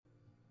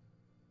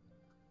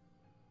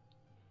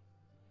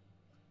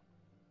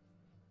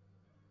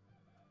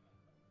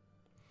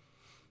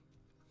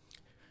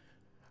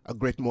A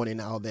great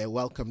morning out there.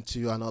 Welcome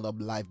to another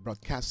live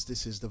broadcast.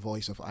 This is the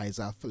voice of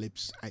Isaiah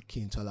Phillips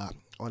Akintola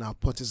on our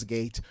Potter's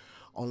Gate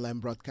online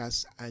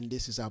broadcast, and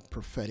this is our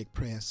prophetic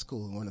prayer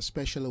school. I want to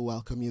especially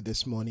welcome you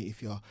this morning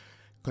if you're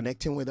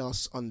connecting with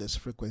us on this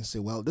frequency.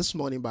 Well, this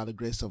morning, by the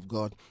grace of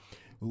God,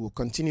 we will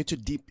continue to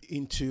deep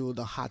into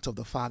the heart of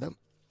the Father.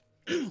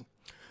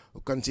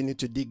 We'll continue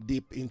to dig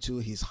deep into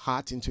his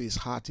heart, into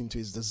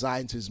his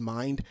desire, into his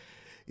mind,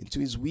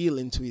 into his will,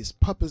 into his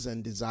purpose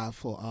and desire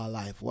for our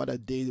life. What a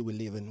day we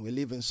live in. We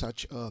live in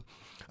such a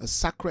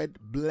sacred,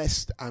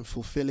 blessed, and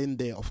fulfilling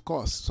day. Of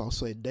course, it's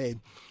also a day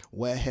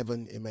where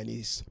heaven, amen,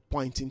 is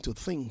pointing to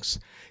things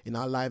in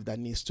our life that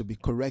needs to be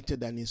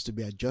corrected, that needs to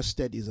be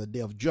adjusted. Is a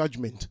day of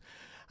judgment.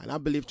 And I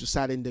believe to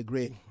certain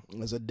degree,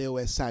 is a day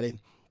where certain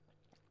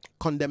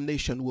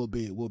condemnation will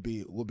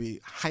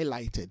be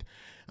highlighted,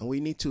 and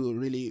we need to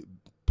really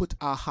put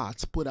our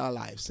hearts, put our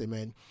lives,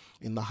 amen,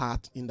 in the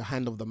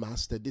hand of the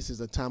Master. This is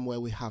a time where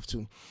we have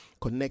to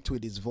connect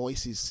with his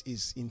voice,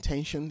 his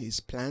intention, his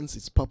plans,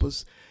 his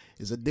purpose.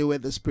 Is a day where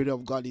the Spirit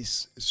of God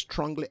is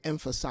strongly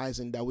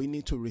emphasizing that we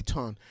need to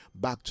return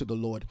back to the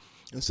Lord.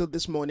 And so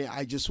this morning,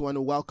 I just want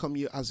to welcome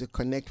you as you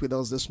connect with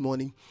us this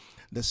morning.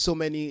 There's so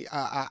many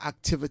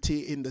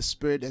activity in the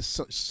spirit.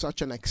 There's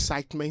such an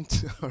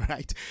excitement, all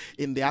right,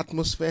 in the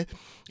atmosphere.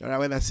 All right,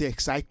 when I say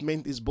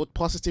excitement, it's both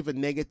positive and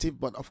negative,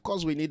 but of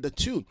course we need the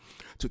two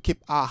to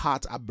keep our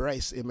heart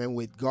abreast, amen,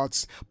 with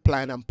God's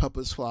plan and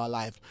purpose for our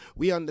life.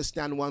 We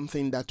understand one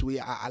thing, that we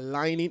are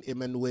aligning,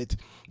 amen, with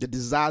the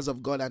desires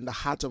of God and the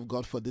heart of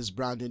God for this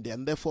brand new day,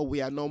 and therefore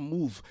we are not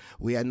moved,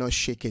 we are not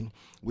shaken.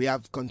 We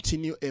have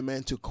continued,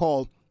 amen, to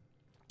call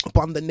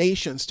upon the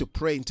nations to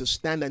pray and to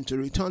stand and to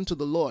return to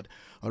the Lord.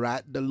 All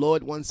right, the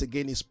Lord once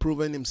again is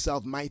proving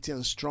himself mighty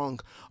and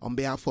strong on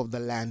behalf of the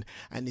land,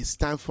 and it's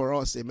time for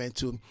us, amen,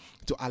 to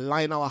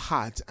align our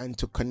heart and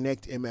to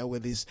connect, amen,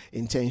 with his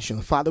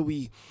intention. Father,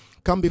 we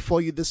come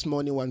before you this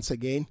morning once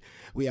again.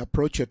 We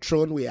approach your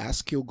throne. We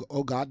ask you,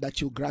 oh God,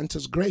 that you grant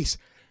us grace.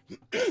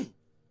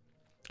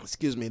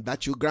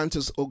 That you grant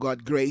us, oh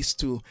God, grace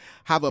to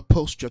have a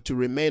posture to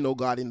remain, oh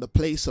God, in the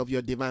place of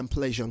your divine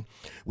pleasure.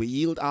 We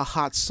yield our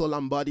hearts, soul,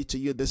 and body to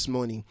you this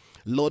morning.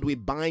 Lord, we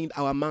bind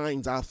our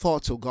minds, our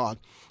thoughts, oh God,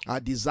 our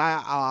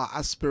desire, our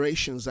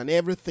aspirations, and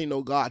everything,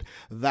 oh God,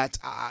 that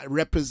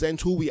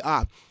represent who we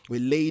are. We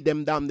lay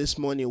them down this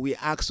morning. We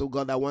ask, oh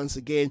God, that once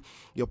again,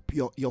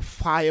 your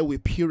fire will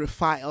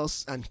purify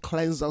us and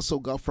cleanse us, oh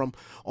God, from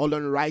all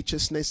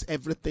unrighteousness,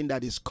 everything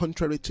that is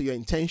contrary to your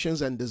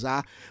intentions and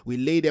desire. We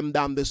lay them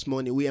down this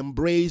morning. We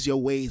embrace your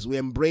ways. We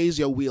embrace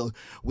your will.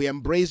 We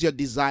embrace your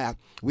desire.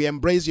 We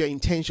embrace your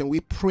intention. We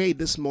pray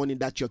this morning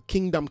that your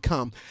kingdom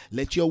come.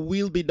 Let your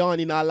will be done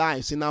in our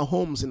lives, in our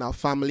homes, in our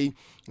family,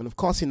 and of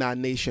course in our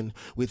nation.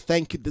 We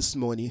thank you this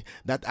morning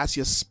that as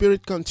your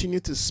Spirit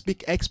continue to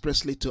speak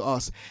expressly to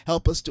us,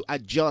 help us to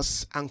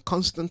adjust and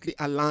constantly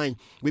align.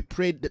 We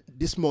pray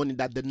this morning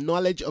that the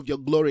knowledge of your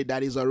glory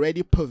that is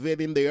already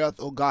pervading the earth,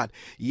 oh God,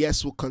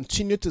 yes, will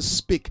continue to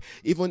speak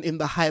even in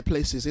the high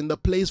places, in the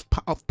place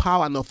of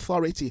power and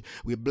authority.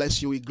 We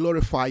bless you. We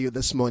glorify you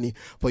this morning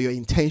for your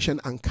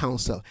intention and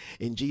counsel.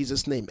 In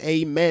Jesus' name,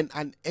 amen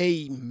and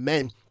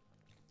amen.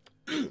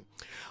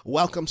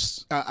 Welcome,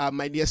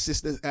 my dear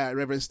sister,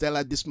 Reverend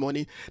Stella, this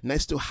morning.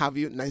 Nice to have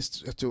you. Nice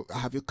to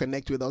have you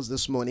connect with us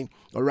this morning.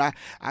 All right.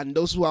 And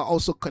those who are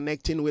also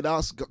connecting with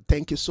us,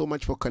 thank you so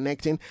much for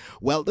connecting.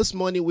 Well, this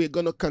morning we're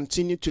going to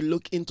continue to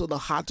look into the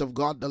heart of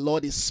God. The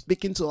Lord is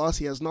speaking to us.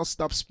 He has not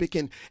stopped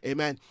speaking.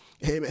 Amen.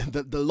 Amen.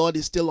 The Lord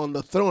is still on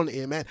the throne.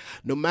 Amen.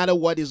 No matter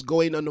what is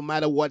going on, no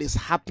matter what is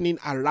happening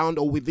around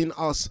or within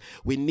us,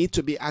 we need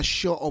to be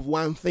assured of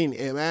one thing.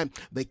 Amen.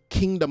 The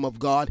kingdom of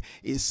God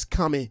is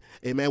coming.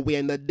 Amen. We are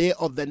in the day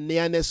of the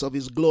nearness of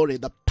his glory.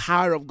 The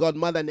power of God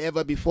more than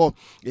ever before,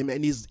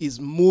 amen, is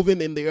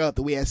moving in the earth.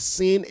 We are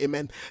seeing,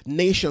 amen,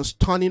 nations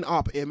turning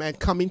up, amen,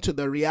 coming to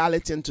the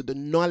reality and to the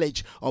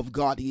knowledge of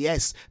God.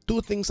 Yes,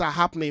 two things are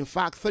happening. In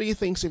fact, three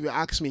things, if you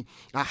ask me,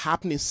 are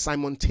happening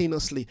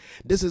simultaneously.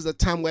 This is the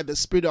time where the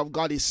Spirit of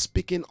God is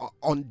speaking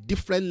on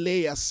different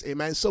layers,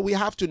 amen. So we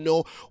have to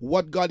know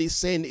what God is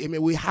saying,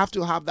 amen. We have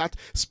to have that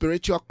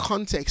spiritual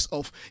context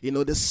of,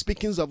 the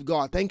speakings of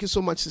God. Thank you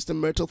so much, Sister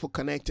Myrtle, for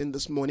connecting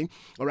this morning.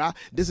 All right,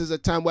 this is a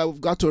time where we've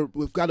got to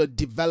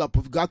develop,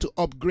 we've got to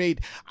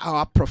upgrade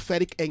our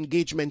prophetic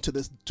engagement to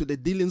the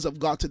dealings of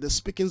God, to the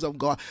speakings of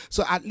God.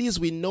 So at least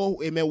we know,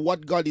 amen,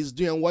 what God is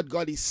doing, what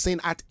God is saying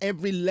at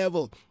every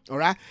level. All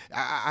right,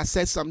 I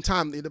said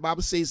sometime the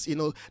Bible says,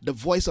 the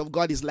voice of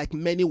God is like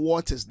many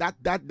waters.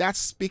 That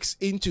speaks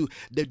into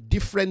the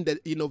different,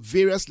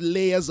 various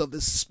layers of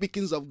the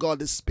speakings of God.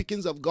 The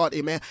speakings of God,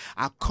 amen,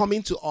 are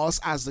coming to us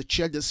as the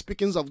church. The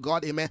speakings of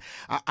God, amen,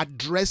 are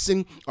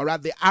addressing, all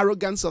right, the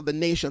arrogance of the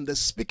nation. The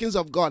speakings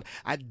of God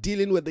are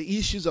dealing with the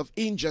issues of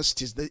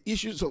injustice. The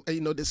issues of,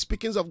 the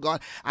speakings of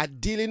God are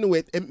dealing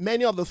with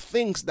many of the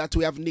things that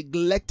we have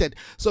neglected.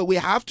 So we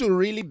have to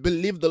really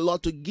believe the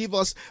Lord to give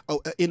us,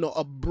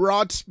 a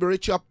broad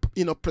spiritual,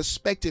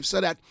 perspective,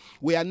 so that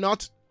we are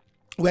not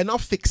We're not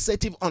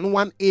fixative on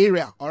one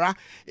area, all right?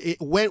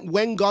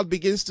 When God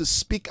begins to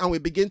speak and we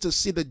begin to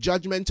see the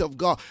judgment of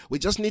God, we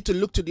just need to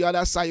look to the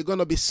other side. You're going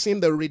to be seeing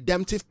the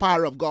redemptive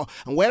power of God.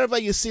 And wherever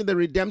you see the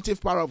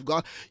redemptive power of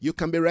God, you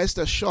can be rest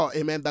assured,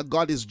 amen, that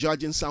God is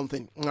judging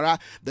something, all right?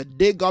 The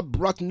day God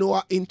brought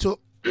Noah into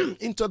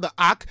the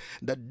ark,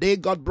 the day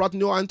God brought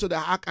Noah into the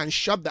ark and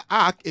shut the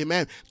ark,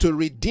 amen, to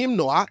redeem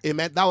Noah,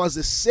 amen, that was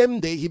the same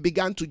day he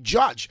began to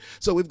judge.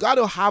 So we've got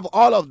to have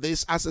all of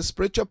this as a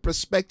spiritual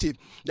perspective,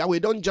 that we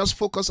don't just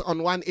focus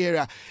on one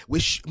area.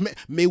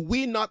 May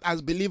we not,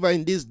 as believers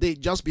in this day,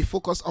 just be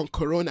focused on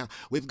corona.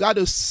 We've got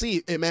to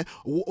see, amen,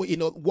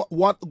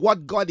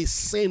 what God is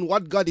saying,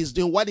 what God is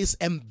doing, what is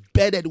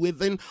embedded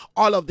within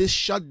all of this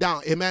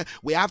shutdown, amen.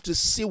 We have to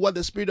see what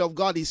the Spirit of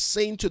God is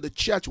saying to the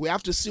church. We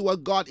have to see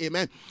what God,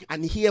 amen,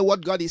 and hear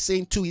what God is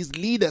saying to his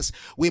leaders.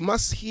 We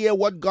must hear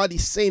what God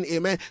is saying,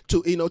 amen,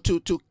 to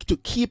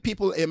keep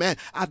people, amen,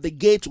 at the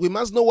gate. We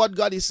must know what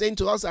God is saying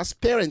to us as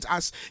parents,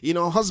 as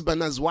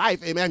husband, as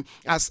wife, amen,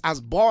 as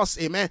boss,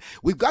 amen.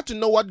 We've got to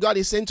know what God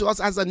is saying to us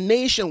as a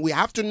nation. We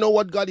have to know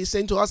what God is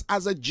saying to us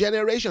as a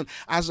generation,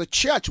 as a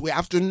church. We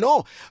have to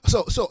know.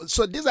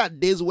 So these are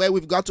days where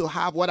we've got to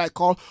have what I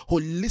call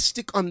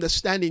holistic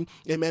understanding,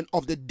 amen,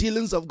 of the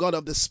dealings of God,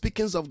 of the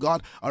speakings of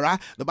God. All right,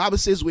 the Bible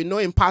says we know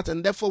in part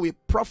and therefore we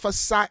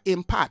prophesy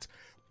in part.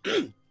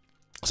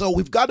 So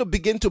we've got to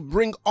begin to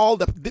bring all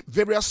the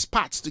various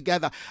parts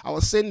together. I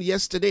was saying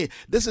yesterday,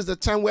 this is the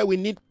time where we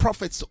need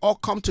prophets to all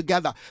come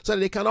together so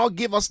that they can all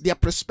give us their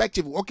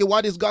perspective. Okay,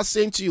 what is God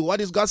saying to you?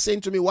 What is God saying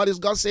to me? What is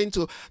God saying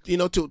to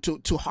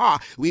her?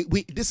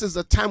 This is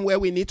the time where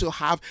we need to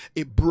have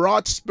a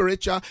broad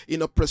spiritual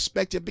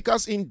perspective,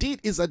 because indeed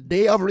it's a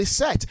day of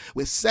reset.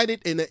 We said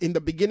it in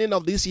the beginning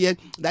of this year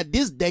that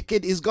this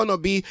decade is going to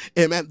be,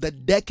 amen, the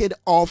decade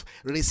of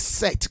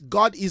reset.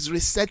 God is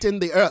resetting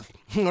the earth.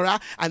 All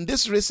right? And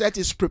this reset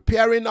is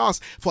preparing us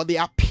for the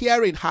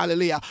appearing,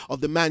 hallelujah,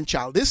 of the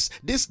man-child. This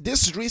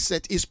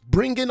reset is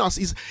bringing us,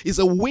 is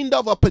a window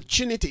of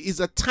opportunity, is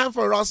a time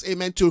for us,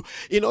 amen, to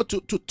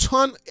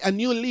turn a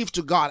new leaf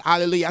to God,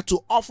 hallelujah,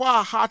 to offer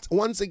our heart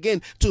once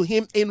again to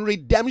him in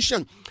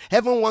redemption.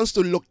 Heaven wants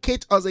to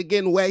locate us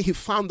again where he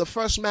found the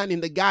first man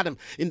in the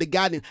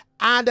garden.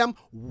 Adam,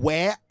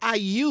 where are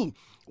you?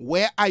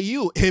 Where are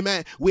you?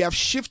 Amen. We have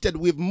shifted.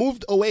 We've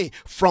moved away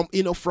from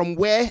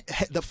where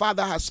the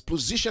Father has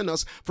positioned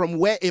us, from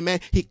where, amen,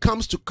 he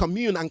comes to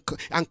commune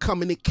and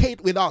communicate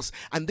with us.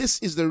 And this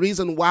is the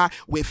reason why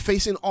we're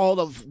facing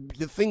all of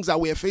the things that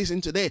we're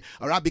facing today.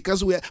 All right.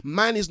 Because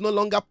man is no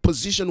longer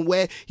positioned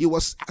where he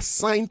was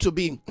assigned to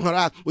be. All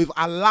right. We've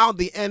allowed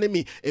the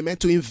enemy, amen,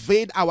 to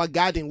invade our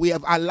garden. We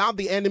have allowed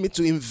the enemy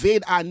to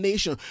invade our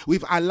nation.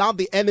 We've allowed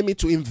the enemy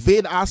to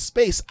invade our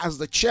space as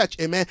the church,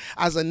 amen,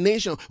 as a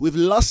nation. We've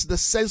lost the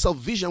sense of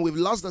vision. We've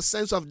lost the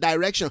sense of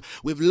direction.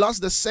 We've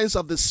lost the sense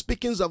of the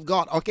speakings of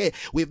God. Okay,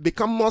 we've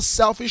become more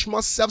selfish,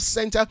 more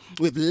self-centered.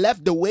 We've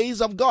left the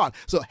ways of God.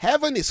 So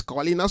heaven is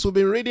calling us. We've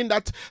been reading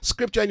that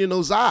scripture in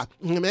Isaiah.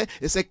 Amen.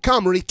 It said,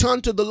 come,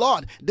 return to the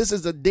Lord. This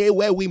is the day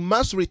where we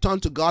must return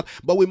to God,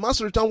 but we must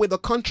return with a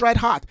contrite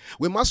heart.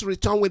 We must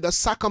return with a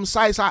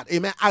circumcised heart.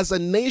 Amen. As a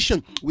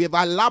nation, we have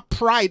allowed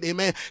pride,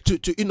 amen,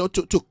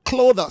 to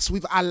clothe us.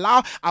 We've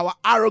allowed our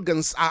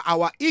arrogance,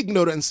 our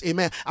ignorance,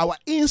 amen, our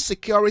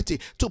insecurity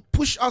to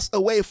push us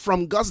away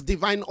from God's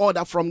divine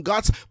order, from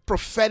God's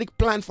prophetic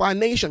plan for our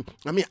nation.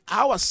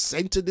 I was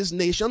sent to this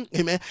nation,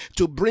 amen,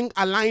 to bring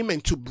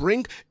alignment, to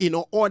bring,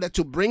 order,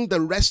 to bring the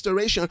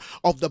restoration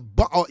of the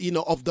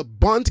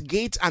burnt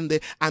gate and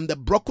the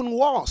broken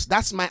walls.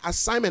 That's my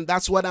assignment.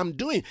 That's what I'm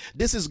doing.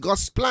 This is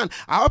God's plan.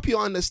 I hope you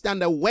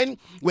understand that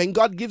when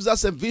God gives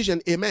us a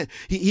vision, amen,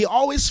 he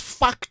always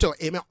factor,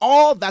 amen,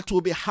 all that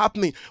will be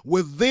happening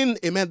within,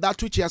 amen,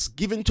 that which he has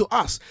given to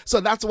us. So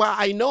that's why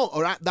I know,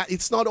 all right, that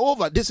it's not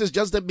over. This is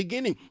just the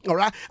beginning, all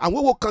right? And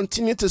we will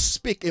continue to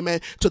speak, amen,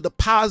 to the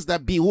powers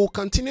that be. We'll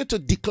continue to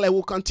declare.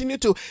 We'll continue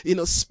to,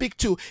 speak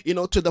to,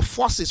 to the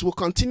forces. We'll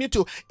continue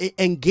to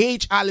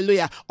engage,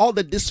 hallelujah, all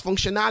the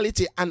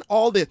dysfunctionality and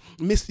all the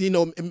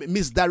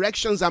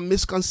misdirections and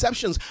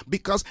misconceptions,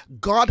 because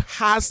God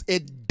has a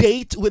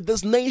date with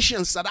this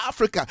nation, South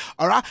Africa,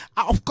 all right?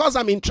 Of course,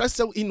 I'm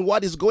interested in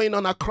what is going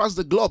on across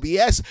the globe,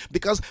 yes,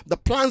 because the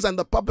plans and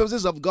the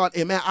purposes of God,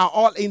 amen, are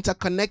all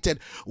interconnected.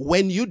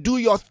 When you do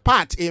your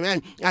part,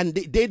 amen, and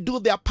they do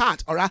their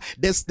part, all right,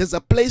 there's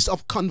a place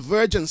of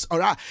convergence, all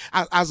right,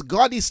 as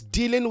God is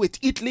dealing with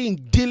Italy,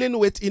 dealing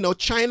with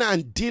China,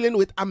 and dealing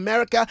with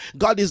America,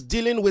 God is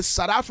dealing with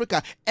South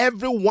Africa.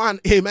 Everyone,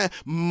 amen,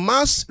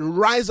 must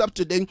rise up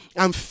today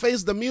and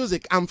face the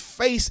music and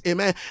face,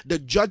 amen, the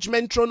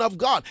judgment throne of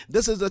God. God.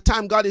 This is the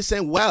time God is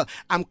saying, well,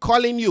 I'm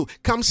calling you.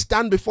 Come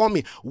stand before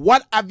me.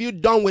 What have you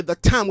done with the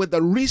time, with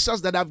the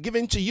resource that I've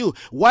given to you?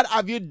 What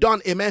have you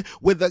done, amen,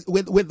 with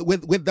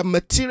the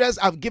materials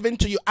I've given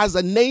to you as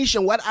a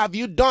nation? What have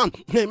you done?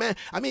 Amen.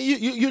 I mean,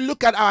 you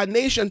look at our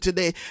nation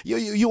today.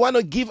 You want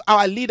to give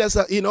our leaders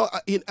a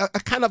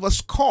kind of a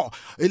score.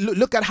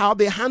 Look at how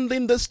they're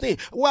handling this thing.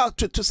 Well,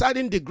 to a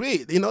certain degree,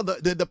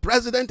 the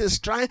president is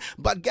trying,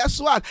 but guess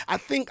what? I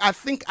think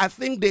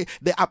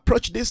they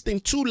approach this thing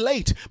too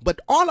late. But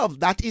all of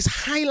that is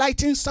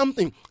highlighting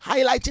something,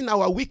 highlighting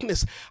our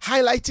weakness,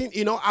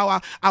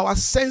 highlighting our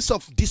sense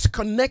of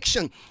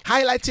disconnection,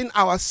 highlighting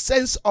our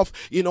sense of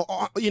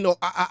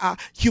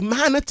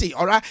humanity.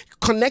 All right,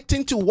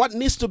 connecting to what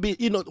needs to be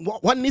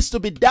what needs to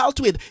be dealt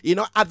with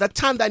at the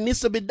time that needs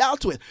to be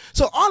dealt with.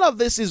 So all of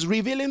this is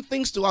revealing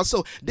things to us.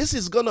 So this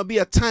is going to be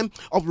a time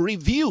of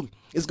review.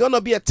 It's going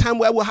to be a time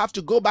where we'll have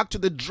to go back to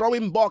the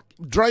drawing board,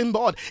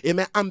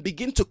 amen, and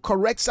begin to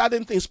correct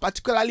certain things,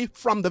 particularly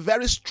from the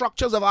very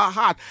structures of our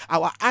heart,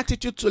 our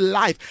attitude to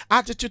life,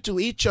 attitude to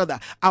each other,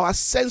 our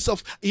sense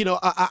of,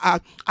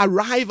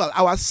 arrival,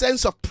 our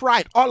sense of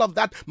pride. All of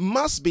that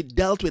must be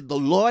dealt with. The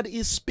Lord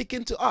is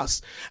speaking to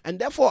us. And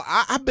therefore,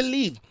 I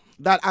believe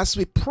that as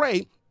we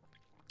pray,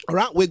 all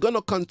right, we're going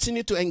to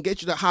continue to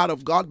engage the heart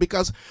of God,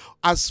 because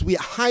as we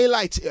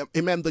highlight,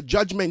 amen, the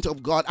judgment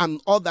of God and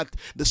all that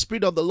the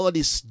Spirit of the Lord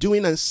is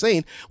doing and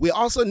saying, we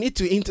also need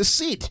to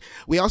intercede.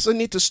 We also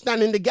need to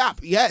stand in the gap.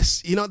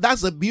 Yes,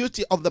 that's the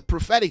beauty of the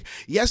prophetic.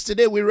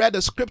 Yesterday we read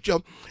a scripture.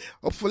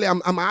 Hopefully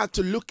I'm out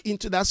to look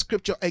into that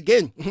scripture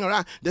again. All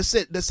right, they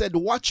said,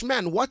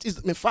 watchman, what is,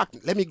 in fact,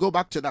 let me go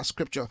back to that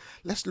scripture.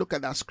 Let's look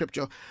at that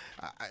scripture.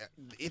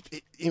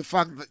 In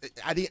fact,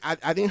 I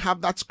didn't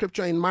have that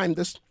scripture in mind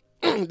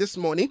this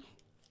morning,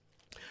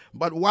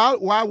 but while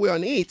we're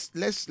on it,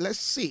 let's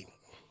see.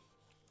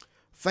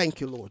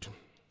 Thank you, Lord.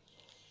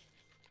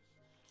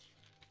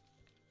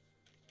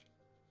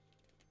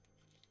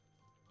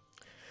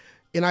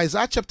 In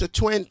Isaiah chapter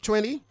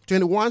 21,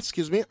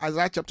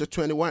 Isaiah chapter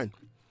 21.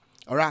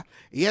 All right,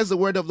 here's the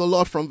word of the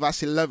Lord from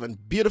verse 11.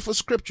 Beautiful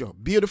scripture.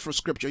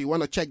 You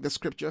want to check the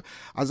scripture?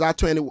 Isaiah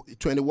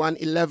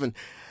 21:11.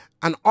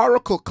 An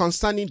oracle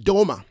concerning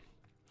Doma.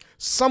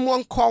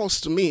 Someone calls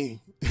to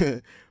me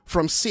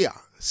from Seir.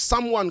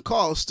 Someone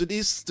calls to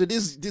this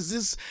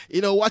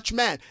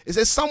watchman. It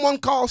says, someone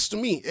calls to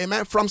me,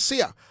 amen, from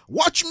Seir.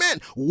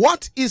 Watchman,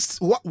 what is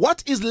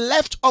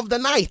left of the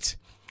night?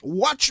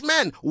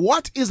 Watchman,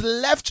 what is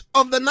left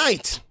of the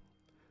night?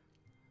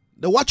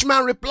 The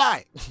watchman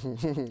replied,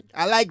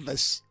 I like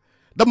this.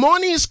 The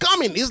morning is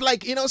coming. It's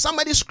like,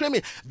 somebody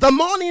screaming, the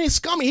morning is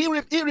coming.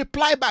 He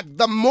replied back,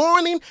 the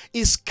morning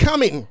is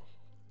coming,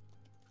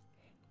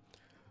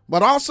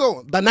 but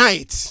also the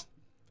night.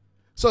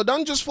 So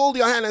don't just fold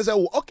your hand and say,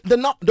 okay,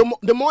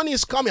 the morning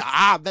is coming.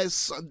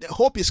 The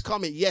hope is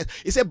coming. Yes.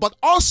 He said, but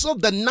also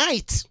the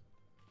night.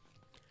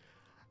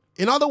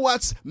 In other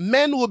words,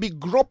 men will be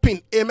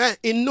groping, amen,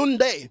 in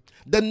noonday.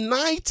 The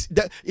night,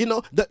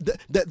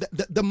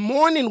 the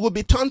morning will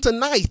be turned to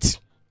night.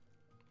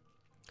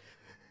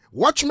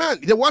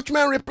 The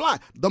watchman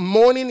replied, the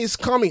morning is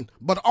coming,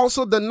 but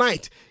also the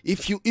night.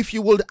 If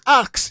you would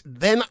ask,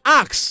 then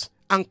ask,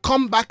 and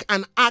come back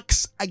and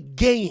ask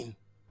again.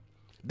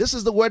 This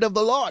is the word of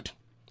the Lord.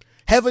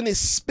 Heaven is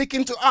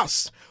speaking to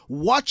us.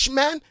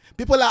 Watchmen,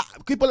 people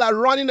are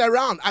running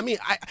around. I mean,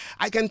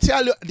 I can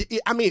tell you,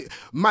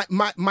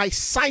 my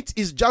sight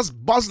is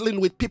just buzzing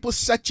with people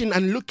searching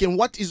and looking.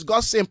 What is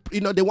God saying?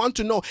 They want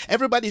to know.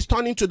 Everybody's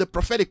turning to the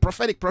prophetic.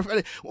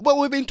 But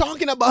we've been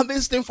talking about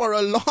this thing for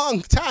a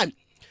long time.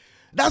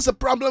 That's the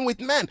problem with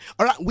men.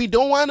 All right, we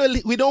don't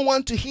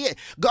want to hear.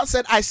 God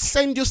said, I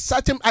send you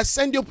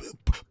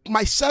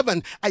my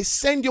servant, I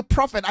send you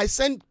prophet, I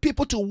send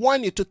people to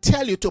warn you, to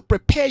tell you, to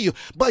prepare you,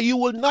 but you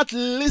will not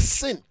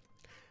listen.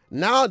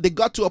 Now they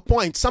got to a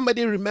point.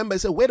 Somebody remember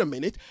and said, wait a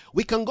minute,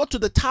 we can go to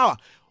the tower.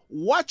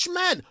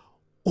 Watchman,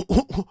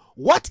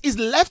 what is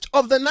left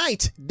of the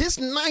night? This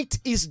night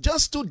is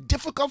just too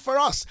difficult for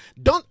us.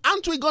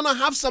 Aren't we gonna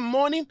have some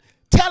morning?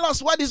 Tell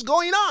us what is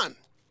going on.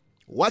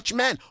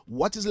 Watchman,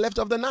 what is left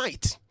of the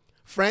night?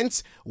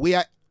 Friends, we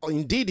are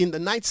indeed in the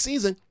night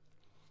season.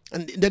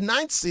 And the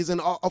night season,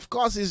 of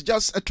course, is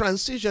just a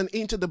transition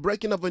into the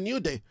breaking of a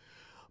new day.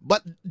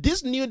 But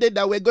this new day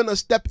that we're going to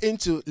step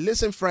into,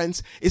 listen,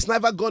 friends, it's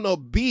never going to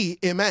be,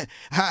 amen,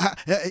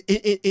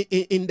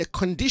 in the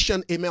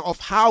condition, amen, of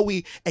how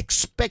we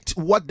expect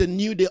what the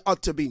new day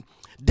ought to be.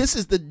 This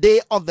is the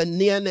day of the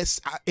nearness,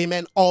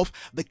 amen, of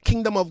the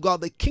kingdom of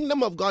God. The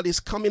kingdom of God is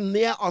coming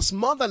near us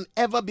more than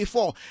ever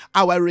before.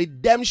 Our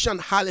redemption,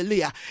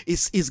 hallelujah,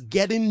 is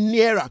getting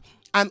nearer.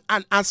 And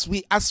as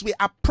we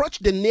approach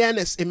the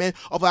nearness, amen,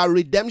 of our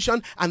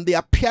redemption and the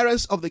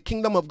appearance of the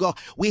kingdom of God,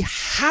 we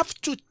have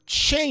to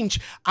change.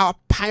 Our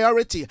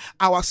priority,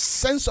 our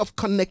sense of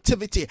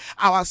connectivity,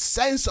 our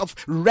sense of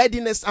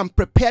readiness and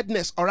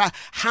preparedness, all right,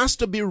 has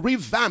to be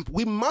revamped.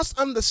 We must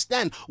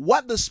understand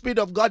what the Spirit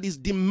of God is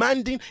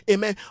demanding,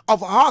 amen,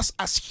 of us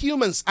as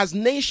humans, as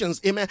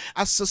nations, amen,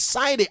 as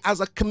society, as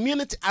a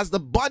community, as the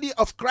body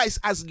of Christ,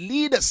 as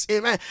leaders,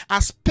 amen,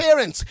 as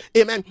parents,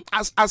 amen,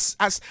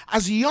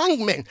 as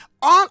young men.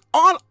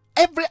 On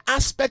every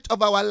aspect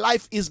of our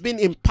life is being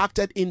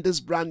impacted in this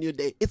brand new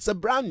day. It's a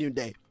brand new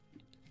day.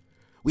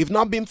 We've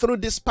not been through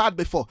this part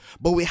before,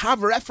 but we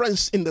have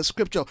reference in the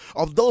scripture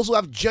of those who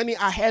have journeyed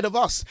ahead of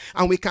us,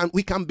 and we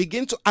can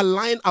begin to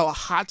align our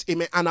hearts,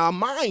 amen, and our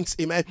minds,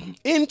 amen,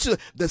 into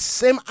the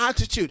same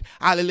attitude,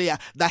 hallelujah,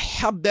 that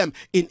help them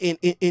in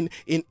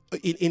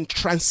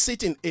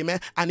transiting,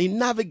 amen, and in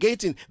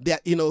navigating their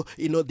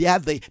their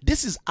day.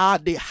 This is our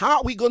day. How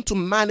are we going to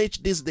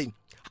manage this day?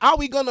 How are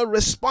we going to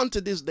respond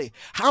to this day?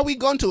 How are we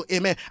going to,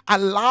 amen,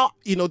 allow,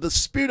 the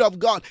Spirit of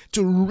God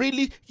to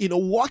really,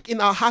 work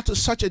in our heart to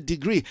such a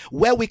degree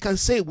where we can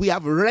say we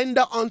have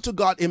rendered unto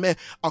God, amen,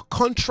 a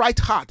contrite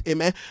heart,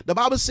 amen. The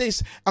Bible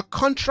says a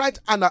contrite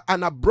and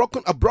a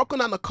broken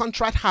and a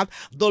contrite heart,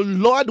 the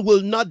Lord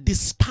will not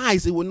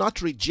despise, he will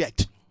not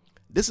reject.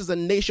 This is a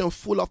nation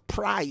full of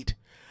pride.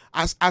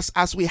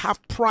 As we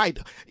have pride,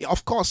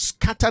 of course,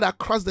 scattered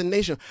across the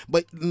nation,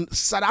 but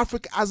South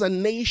Africa as a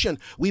nation,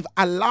 we've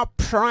allowed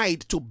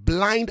pride to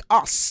blind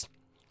us.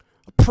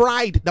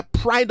 Pride, the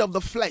pride of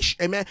the flesh,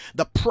 amen,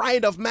 the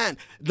pride of man,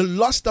 the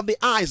lust of the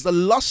eyes, the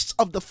lusts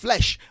of the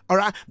flesh, all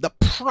right, the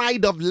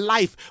pride of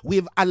life.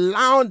 We've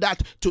allowed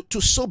that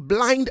to so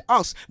blind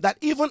us that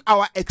even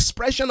our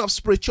expression of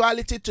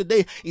spirituality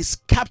today is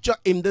captured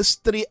in this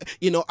three,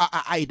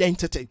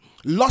 identity.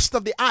 Lust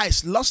of the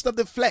eyes, lust of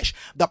the flesh,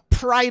 the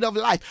pride of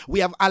life.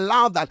 We have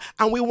allowed that,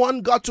 and we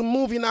want God to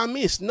move in our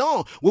midst.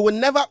 No, we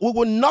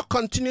will not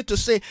continue to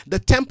say the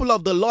temple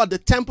of the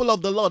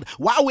Lord,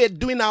 while we're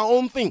doing our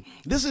own thing.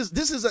 This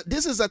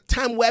is a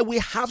time where we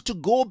have to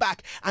go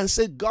back and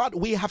say, God,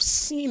 we have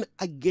sinned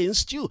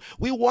against you.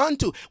 We want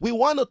to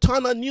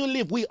turn a new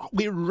leaf.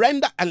 We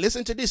render, and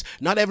listen to this.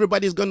 Not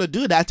everybody's going to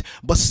do that,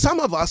 but some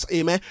of us,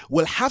 amen,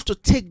 will have to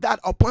take that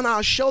upon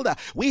our shoulder.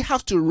 We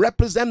have to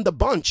represent the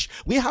bunch.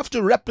 We have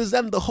to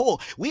represent the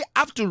whole. We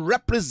have to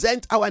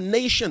represent our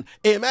nation.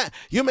 Amen.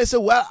 You may say,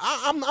 well,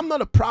 I'm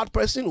not a proud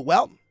person.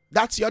 Well,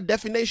 that's your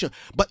definition.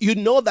 But you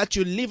know that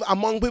you live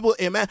among people,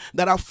 amen,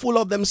 that are full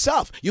of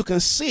themselves. You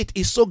can see it.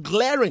 It's so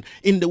glaring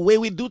in the way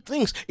we do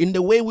things, in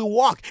the way we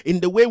walk,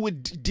 in the way we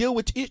deal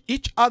with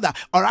each other.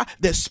 All right.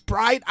 There's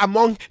pride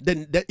among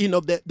the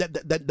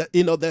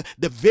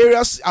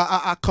various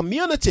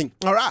community.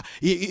 All right.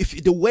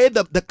 If the way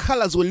the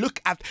colors will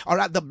look at, all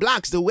right, the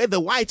blacks, the way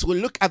the whites will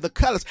look at the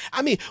colors.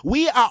 I mean,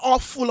 we are all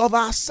full of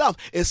ourselves.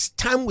 It's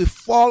time we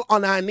fall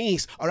on our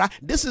knees. All right.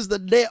 This is the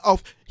day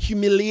of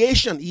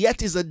humiliation,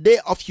 yet is a day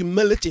of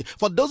humility.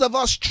 For those of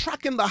us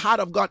tracking the heart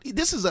of God,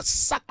 this is a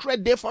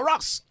sacred day for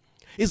us.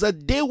 It's a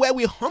day where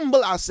we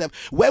humble ourselves,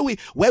 where we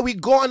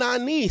go on our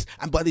knees.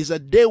 But it's a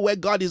day where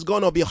God is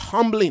going to be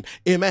humbling,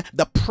 amen,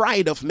 the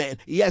pride of men.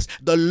 Yes,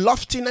 the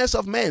loftiness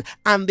of men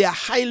and their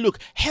high look.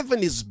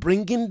 Heaven is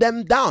bringing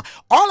them down.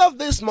 All of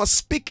this must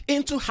speak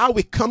into how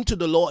we come to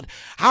the Lord,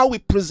 how we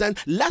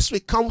present. Lest we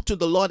come to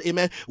the Lord,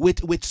 amen,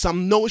 with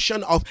some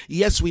notion of,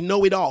 yes, we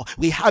know it all.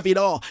 We have it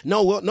all.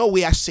 No,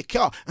 we are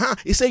secure.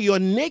 He said, you're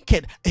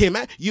naked.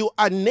 Amen. You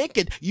are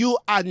naked. You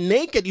are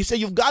naked. You say,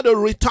 you've got to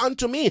return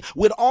to me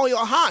with all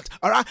your heart.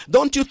 All right.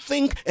 Don't you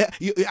think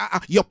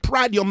your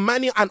pride, your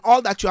money, and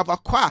all that you have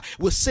acquired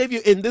will save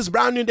you in this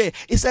brand new day?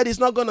 He said, it's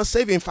not going to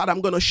save you. In fact,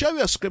 I'm going to show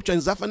you a scripture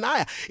in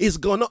Zephaniah. It's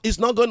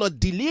not going to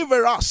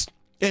deliver us.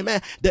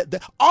 Amen.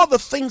 All the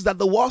things that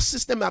the world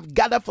system have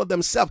gathered for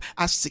themselves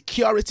as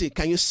security.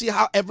 Can you see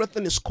how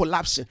everything is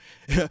collapsing?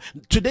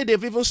 Today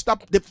they've even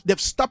stopped.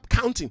 They've stopped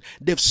counting.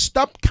 They've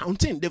stopped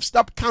counting. They've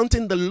stopped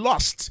counting the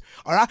lost.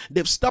 All right.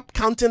 They've stopped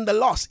counting the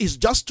lost. It's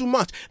just too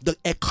much. The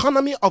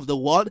economy of the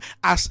world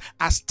has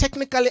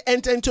technically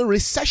entered into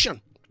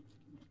recession.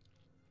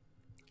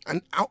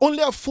 And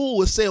only a fool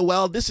will say,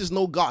 well, this is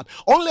no God.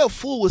 Only a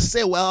fool will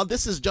say, well,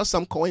 this is just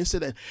some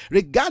coincidence.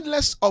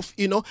 Regardless of,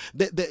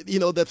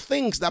 the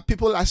things that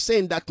people are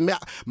saying that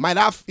might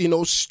have,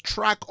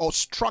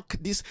 struck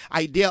this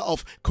idea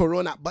of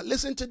corona. But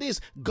listen to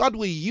this. God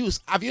will use.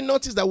 Have you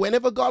noticed that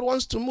whenever God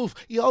wants to move,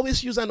 he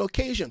always uses an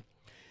occasion?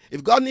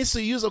 If God needs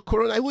to use a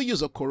corona, he will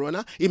use a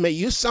corona. He may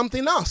use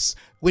something else.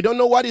 We don't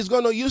know what he's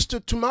going to use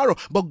tomorrow,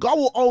 but God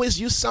will always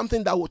use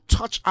something that will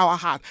touch our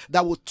heart,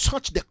 that will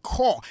touch the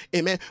core,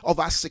 amen, of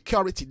our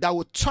security, that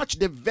will touch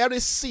the very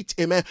seat,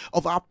 amen,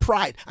 of our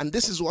pride. And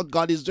this is what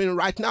God is doing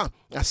right now.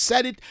 I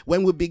said it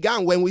when we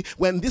began,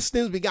 when these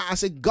things began. I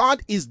said,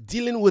 God is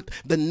dealing with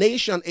the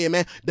nation,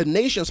 amen, the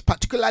nations,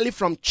 particularly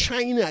from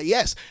China.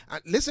 Yes.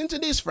 And listen to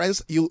this,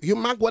 friends. You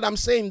mark what I'm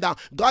saying down.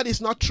 God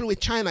is not through with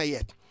China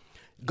yet.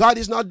 God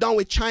is not done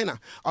with China,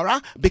 all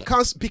right?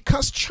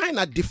 Because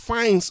China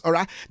defines, all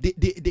right,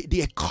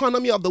 the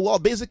economy of the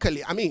world.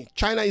 Basically, I mean,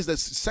 China is the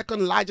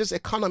second largest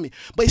economy,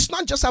 but it's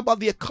not just about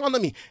the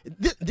economy.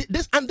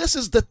 This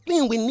is the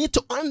thing we need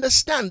to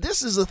understand.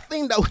 This is the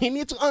thing that we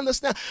need to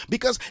understand,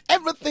 because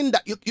everything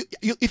that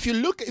if you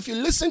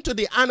listen to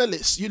the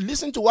analysts, you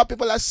listen to what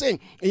people are saying,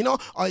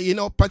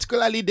 or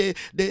particularly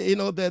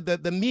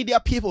the media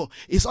people,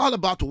 it's all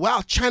about,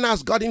 well, China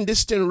has gotten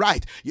this thing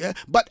right, yeah,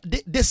 but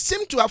they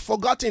seem to have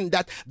forgotten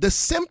that the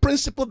same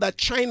principle that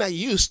China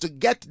used to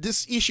get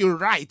this issue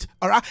right,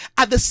 all right,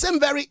 are the same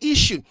very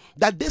issue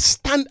that they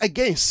stand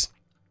against.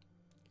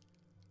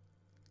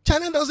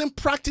 China doesn't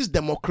practice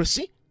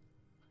democracy,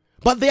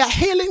 but they are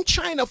hailing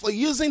China for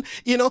using,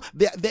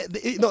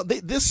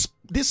 this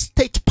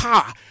state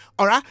power,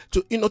 all right,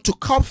 to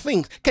curb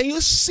things. Can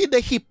you see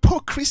the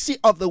hypocrisy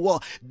of the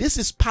world? This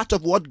is part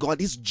of what God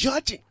is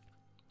judging.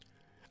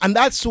 And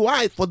that's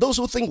why, for those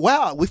who think,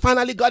 well, we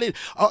finally got it.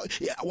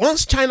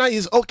 Once China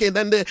is okay,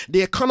 then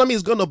the economy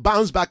is going to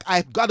bounce back.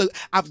 I've got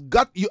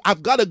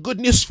a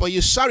good news for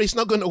you. Sorry, it's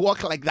not going to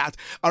work like that.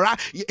 All right,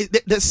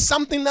 there's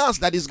something else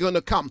that is going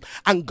to come,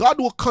 and God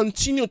will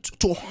continue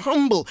to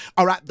humble,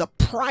 all right, the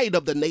pride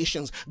of the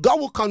nations. God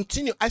will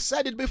continue. I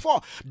said it before.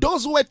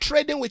 Those who were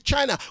trading with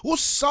China, who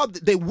saw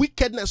the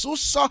wickedness, who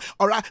saw,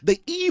 all right, the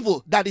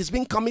evil that is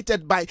being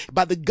committed by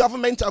the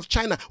government of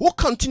China, will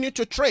continue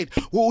to trade.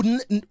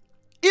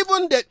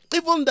 Even the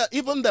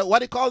what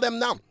do you call them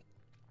now?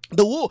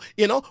 The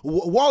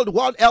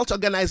World Health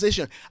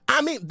Organization.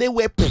 I mean, they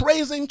were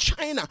praising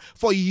China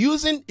for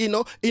using,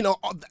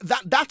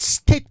 that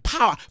state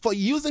power, for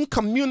using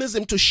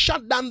communism to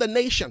shut down the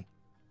nation.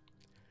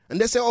 And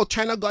they say, oh,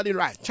 China got it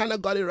right. China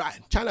got it right.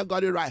 China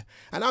got it right.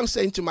 And I'm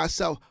saying to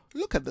myself,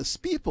 look at these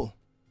people.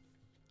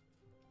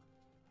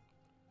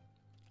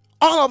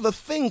 All of the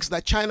things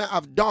that China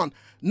have done,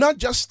 not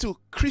just to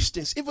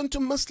Christians, even to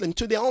Muslims,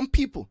 to their own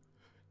people.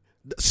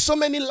 So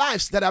many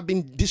lives that have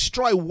been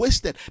destroyed,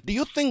 wasted. Do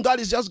you think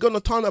God is just going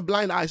to turn a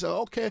blind eye and say,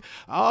 okay,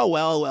 oh,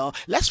 well,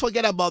 let's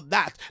forget about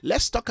that.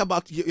 Let's talk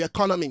about your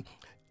economy.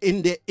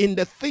 In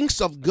the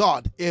things of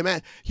God,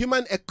 amen,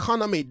 human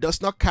economy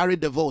does not carry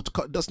the vote,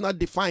 does not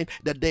define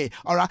the day.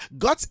 All right,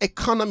 God's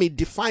economy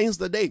defines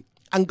the day.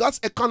 And God's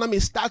economy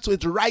starts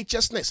with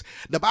righteousness.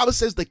 The Bible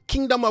says the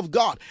kingdom of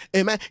God,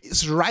 amen,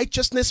 is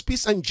righteousness,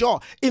 peace, and joy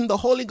in the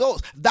Holy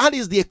Ghost. That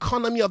is the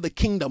economy of the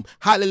kingdom.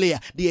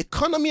 Hallelujah. The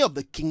economy of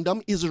the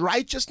kingdom is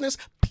righteousness,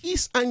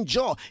 peace, and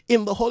joy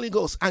in the Holy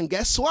Ghost. And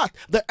guess what?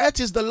 The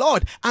earth is the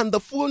Lord and the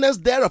fullness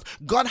thereof.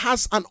 God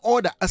has an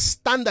order, a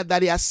standard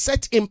that He has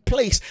set in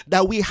place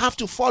that we have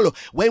to follow.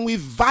 When we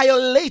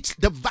violate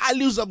the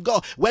values of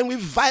God, when we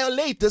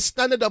violate the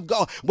standard of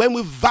God, when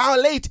we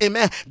violate,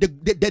 amen, the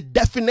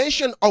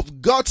definition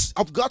of God's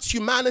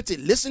humanity,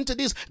 listen to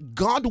this,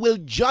 God will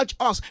judge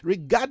us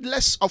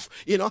regardless of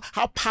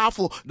how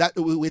powerful that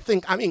we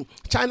think. I mean,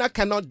 China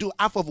cannot do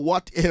half of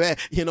what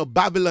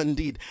Babylon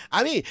did.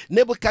 I mean,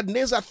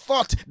 Nebuchadnezzar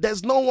thought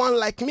there's no one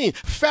like me.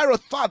 Pharaoh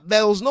thought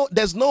there's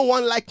no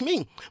one like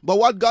me. But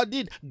what God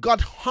did, God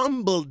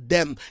humbled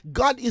them.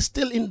 God is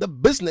still in the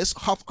business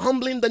of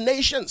humbling the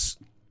nations.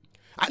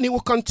 And He will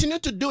continue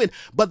to do it.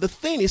 But the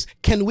thing is,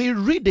 can we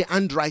read the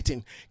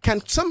handwriting?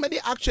 Can somebody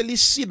actually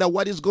see that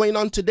what is going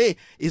on today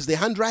is the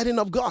handwriting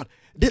of God?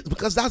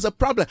 Because that's a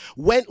problem.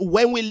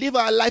 When we live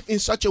our life in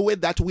such a way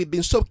that we've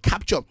been so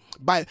captured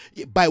by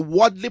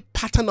worldly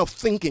pattern of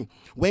thinking,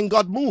 when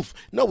God moves,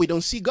 no, we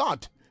don't see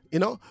God.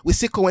 We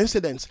see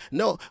coincidence.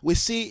 No, we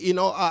see,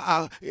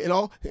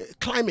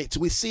 climate.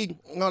 We see,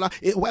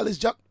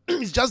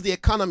 it's just the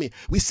economy.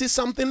 We see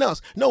something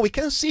else. No, we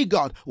can't see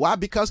God. Why?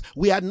 Because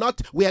we are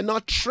not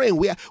trained.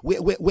 We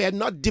are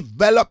not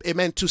developed,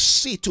 amen, to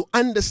see, to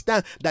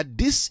understand that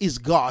this is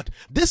God.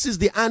 This is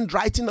the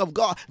handwriting of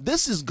God.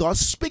 This is God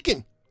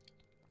speaking.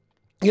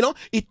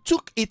 It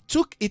took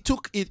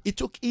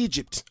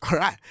Egypt. All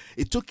right.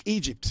 It took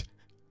Egypt,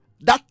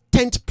 that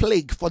 10th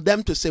plague, for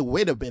them to say,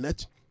 wait a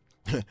minute.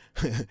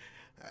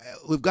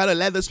 We've got to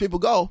let these people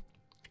go.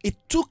 It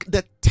took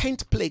the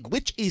 10th plague,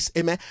 which is,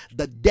 amen,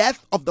 the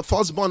death of the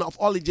firstborn of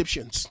all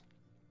Egyptians.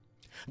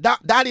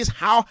 That is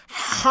how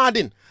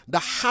hardened the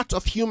heart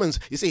of humans.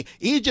 You see,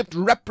 Egypt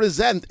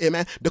represents,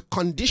 amen, the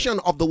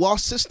condition of the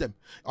world system.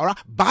 All right,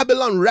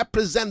 Babylon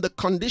represents the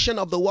condition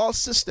of the world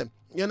system.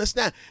 You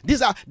understand?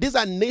 These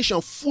are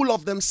nations full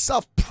of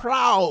themselves,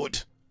 proud.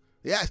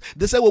 Yes,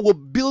 they say we will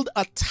build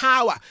a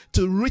tower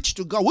to reach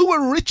to God. We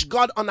will reach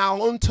God on our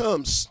own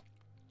terms.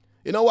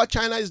 You know what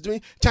China is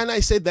doing? China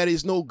is saying there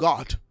is no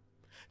God.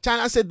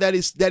 China said there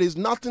is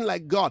nothing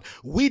like God.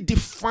 We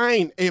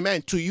define,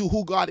 amen, to you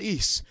who God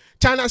is.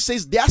 China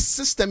says their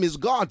system is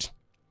God.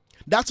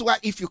 That's why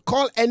if you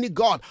call any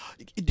God,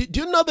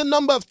 do you know the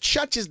number of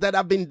churches that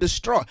have been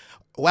destroyed?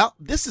 Well,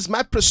 this is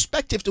my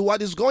perspective to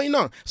what is going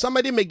on.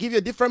 Somebody may give you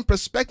a different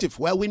perspective.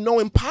 Well, we know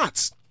in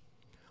parts.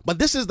 But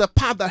this is the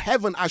path that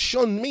heaven has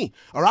shown me.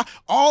 All right.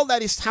 All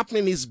that is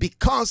happening is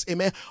because,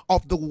 amen,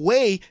 of the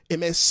way,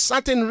 amen,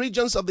 certain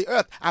regions of the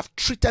earth have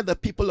treated the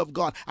people of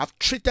God, have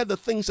treated the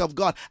things of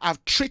God,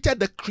 have treated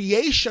the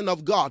creation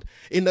of God.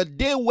 In the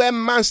day where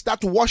man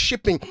starts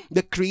worshiping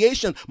the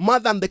creation more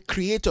than the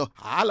creator,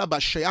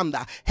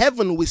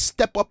 heaven will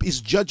step up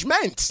his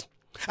judgment.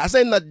 I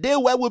say in the day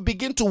where we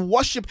begin to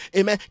worship,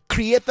 amen,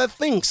 created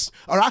things,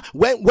 all right?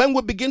 When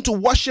we begin to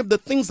worship the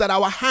things that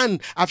our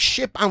hand have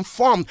shaped and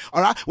formed,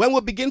 all right? When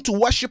we begin to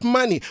worship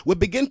money, we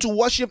begin to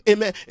worship,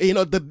 amen,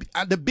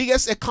 the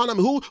biggest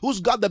economy. Who's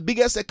got the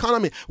biggest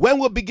economy? When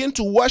we begin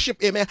to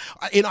worship, amen,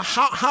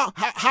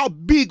 how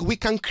big we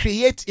can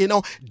create,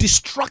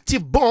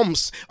 destructive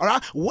bombs, all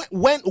right?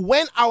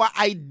 When our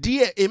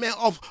idea, amen,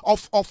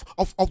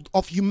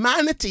 of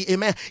humanity,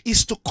 amen,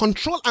 is to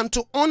control and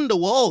to own the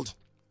world,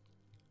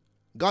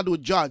 God will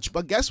judge.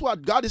 But guess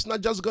what? God is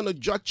not just going to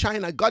judge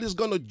China. God is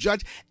going to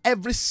judge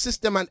every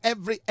system and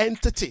every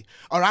entity,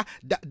 all right,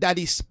 that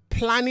is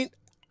planning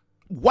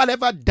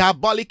whatever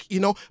diabolic,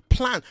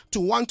 plan to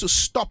want to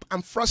stop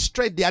and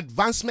frustrate the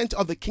advancement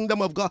of the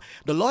kingdom of God.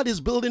 The Lord is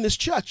building his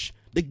church.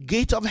 The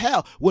gate of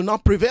hell will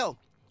not prevail.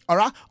 All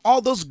right,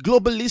 all those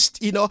globalists,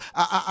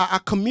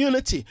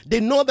 community, they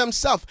know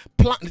themselves,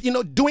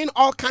 doing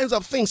all kinds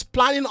of things,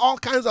 planning all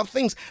kinds of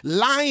things,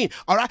 lying,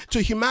 all right,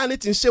 to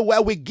humanity and say,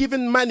 well, we're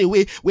giving money,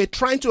 we're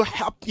trying to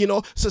help,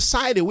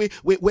 society,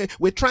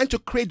 we're trying to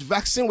create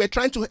vaccine, we're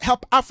trying to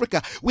help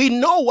Africa. We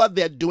know what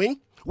they're doing.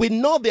 We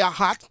know their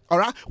heart, all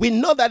right? We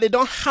know that they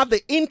don't have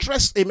the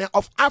interest, amen,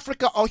 of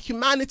Africa or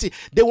humanity.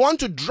 They want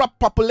to drop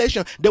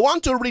population. They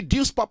want to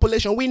reduce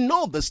population. We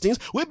know these things.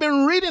 We've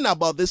been reading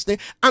about this thing,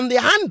 and the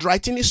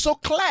handwriting is so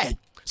clear.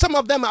 Some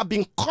of them have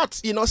been caught,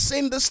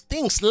 saying these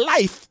things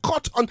live,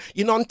 caught on,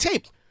 on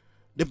tape.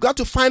 They've got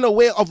to find a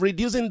way of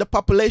reducing the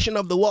population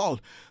of the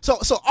world. So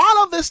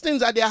all of these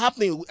things that they are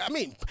happening, I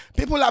mean,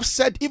 people have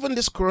said even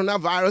this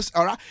coronavirus,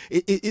 all right,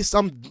 is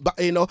some,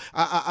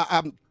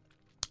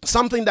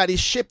 something that is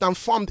shaped and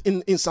formed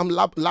in some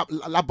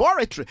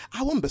laboratory.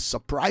 I won't be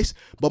surprised.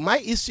 But my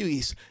issue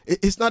is,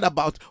 it's not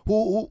about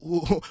who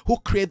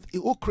create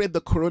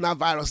the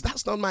coronavirus.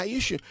 That's not my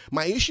issue.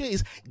 My issue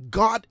is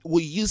God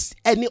will use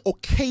any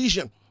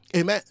occasion,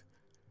 amen,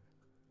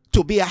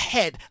 to be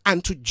ahead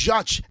and to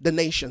judge the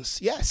nations.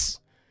 Yes.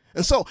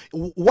 And so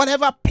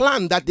whatever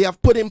plan that they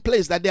have put in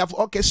place, that they have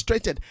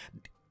orchestrated,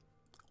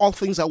 all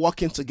things are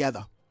working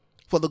together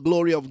for the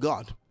glory of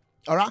God.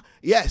 All right.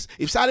 Yes.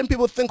 If certain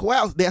people think,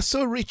 well, they're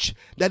so rich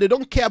that they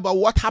don't care about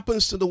what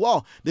happens to the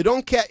world. They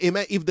don't care,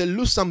 amen, if they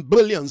lose some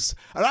billions.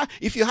 All right.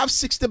 If you have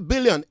 60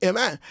 billion,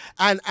 amen,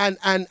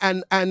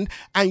 and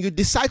you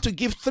decide to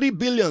give 3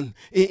 billion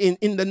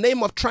in the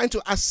name of trying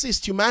to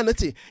assist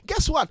humanity,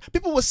 guess what?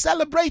 People will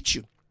celebrate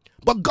you.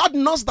 But God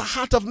knows the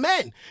heart of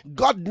man.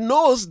 God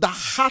knows the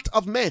heart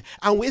of man.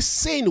 And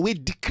we're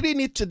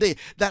decreeing it today,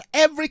 that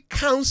every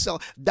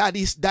counsel that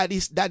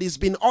is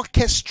being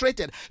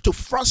orchestrated to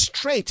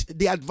frustrate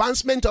the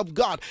advancement of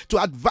God,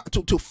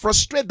 to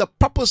frustrate the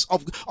purpose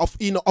of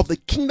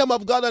the kingdom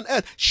of God on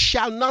earth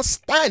shall not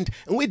stand.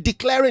 And we're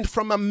declaring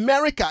from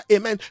America,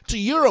 amen, to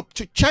Europe,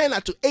 to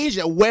China, to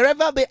Asia,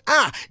 wherever they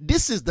are,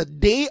 this is the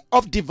day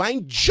of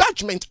divine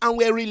judgment, and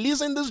we're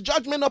releasing this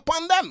judgment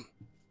upon them.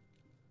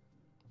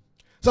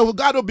 So we've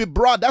got to be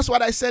broad. That's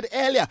what I said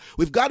earlier.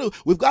 We've got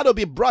to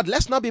be broad.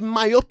 Let's not be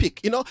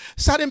myopic.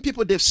 Certain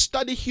people, they've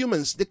studied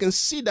humans. They can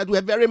see that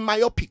we're very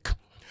myopic.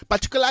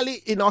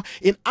 Particularly,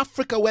 in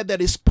Africa where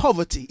there is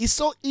poverty. It's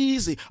so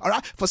easy, all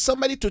right, for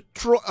somebody to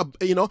throw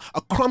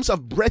a crumbs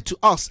of bread to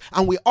us,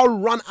 and we all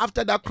run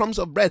after that crumbs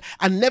of bread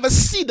and never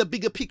see the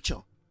bigger picture.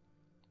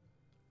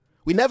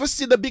 We never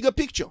see the bigger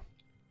picture.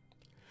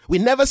 We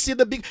never see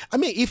the big. I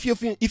mean, if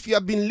you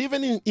have been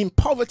living in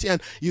poverty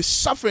and you're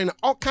suffering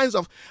all kinds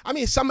of. I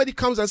mean, somebody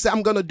comes and says,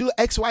 "I'm going to do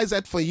X, Y,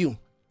 Z for you."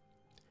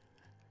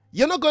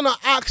 You're not going to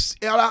ask.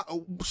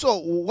 So,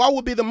 what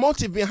would be the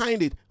motive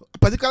behind it?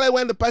 Particularly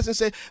when the person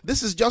says,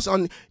 "This is just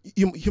on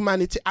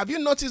humanity." Have you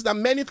noticed that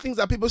many things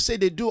that people say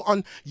they do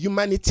on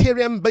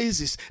humanitarian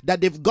basis,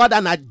 that they've got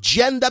an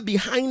agenda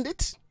behind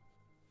it?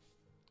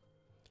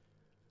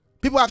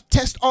 People have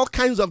tested all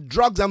kinds of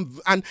drugs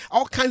and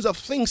all kinds of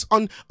things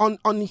on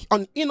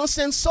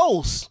innocent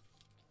souls.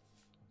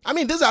 I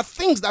mean, these are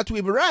things that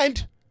we've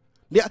read.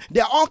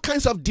 There are all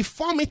kinds of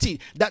deformity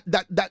that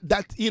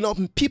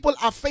people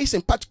are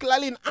facing,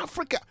 particularly in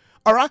Africa.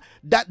 All right,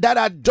 that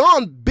are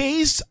done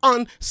based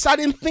on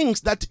certain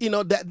things that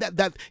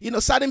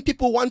certain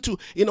people want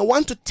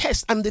to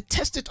test, and they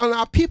test it on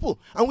our people,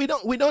 and we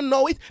don't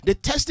know it. They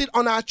test it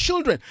on our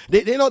children.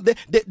 They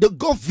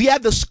go via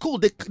the school.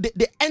 They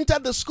enter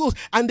the schools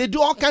and they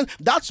do all kinds.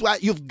 That's why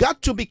you've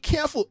got to be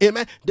careful,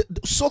 amen. The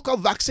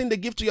so-called vaccine they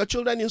give to your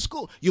children in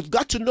school, you've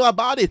got to know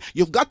about it.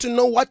 You've got to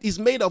know what is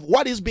made of,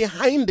 what is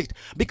behind it,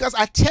 because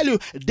I tell you,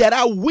 there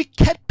are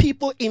wicked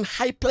people in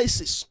high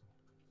places.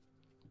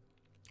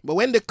 But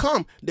when they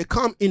come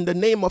in the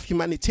name of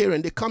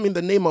humanitarian. They come in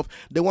the name of,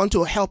 they want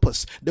to help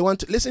us. They want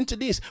to, listen to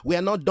this. We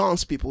are not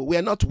dance people. We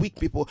are not weak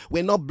people.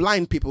 We're not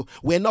blind people.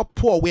 We're not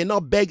poor. We're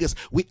not beggars.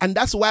 And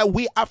that's why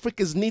we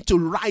Africans need to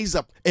rise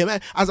up. Amen.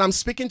 As I'm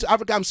speaking to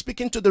Africa, I'm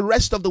speaking to the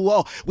rest of the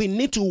world. We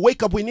need to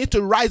wake up. We need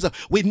to rise up.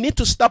 We need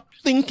to stop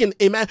thinking,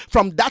 amen,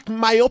 from that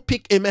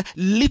myopic, amen,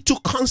 little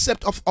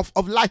concept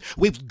of life.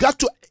 We've got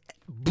to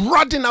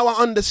broaden our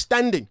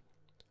understanding.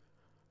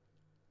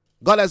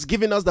 God has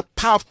given us the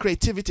power of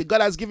creativity.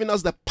 God has given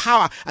us the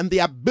power and the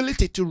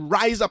ability to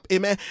rise up,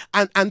 amen,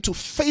 and to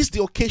face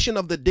the occasion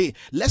of the day.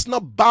 Let's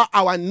not bow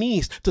our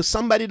knees to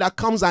somebody that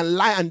comes and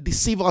lie and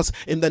deceive us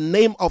in the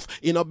name of,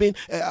 being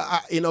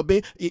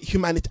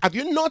humanity. Have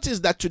you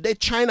noticed that today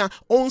China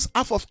owns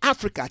half of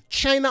Africa?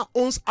 China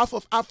owns half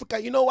of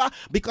Africa. You know why?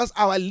 Because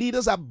our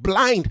leaders are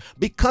blind.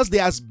 Because they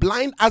are as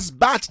blind as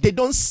bats. They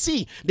don't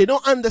see. They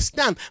don't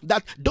understand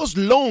that those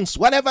loans,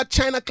 whatever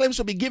China claims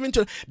to be giving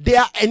to, they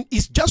are, and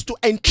it's just to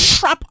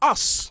entrap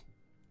us.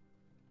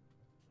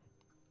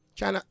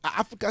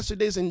 Africa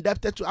today is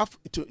indebted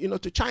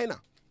to China.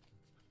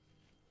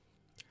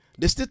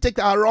 They still take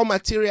our raw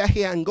material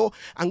here and go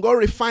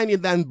refine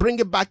it and bring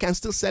it back and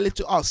still sell it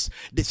to us.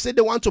 They say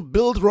they want to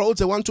build roads,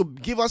 they want to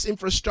give us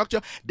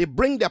infrastructure. They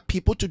bring their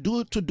people to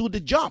do the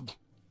job.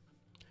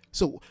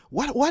 So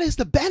what is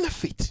the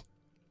benefit?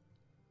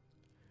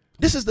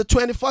 This is the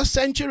 21st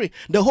century.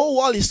 The whole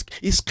world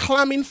is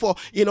clamoring for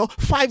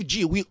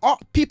 5G.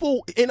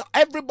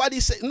 Everybody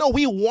say no.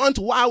 We want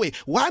Huawei.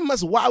 Why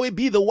must Huawei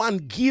be the one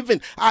giving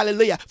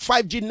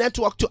 5G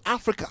network to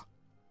Africa,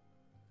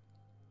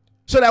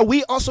 so that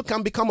we also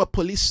can become a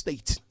police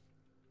state?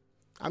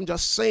 I'm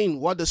just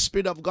saying what the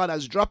Spirit of God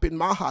has dropped in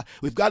my heart.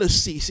 We've got to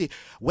see. See,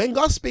 when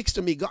God speaks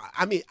to me,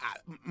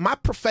 my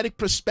prophetic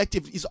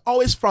perspective is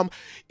always from,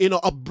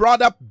 a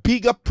broader,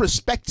 bigger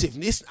perspective.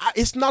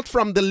 It's not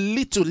from the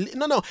little.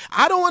 No.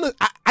 I don't want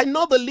to. I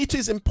know the little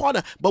is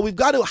important, but we've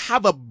got to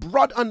have a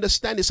broad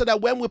understanding so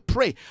that when we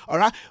pray, all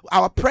right,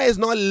 our prayer is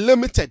not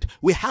limited.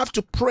 We have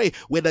to pray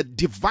with a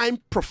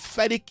divine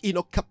prophetic,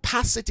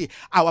 capacity.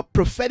 Our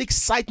prophetic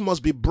sight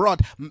must be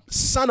broad.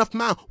 Son of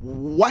man,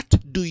 what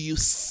do you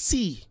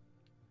see?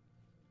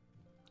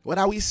 What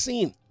are we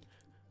seeing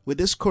with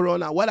this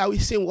corona? What are we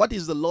seeing? What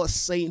is the Lord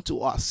saying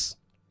to us?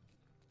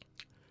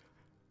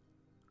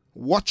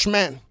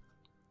 Watchman,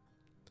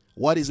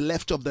 what is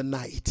left of the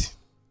night?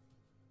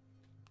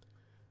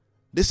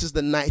 This is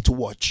the night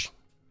watch.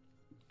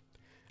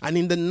 And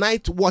in the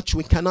night watch,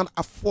 we cannot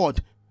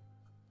afford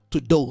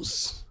to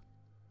doze,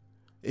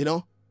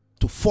 to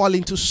fall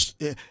into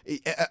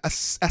a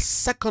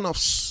second of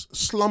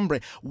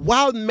slumbering.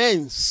 While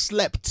men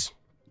slept,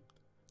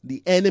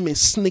 the enemy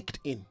sneaked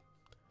in.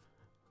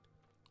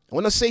 I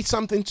want to say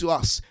something to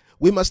us.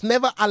 We must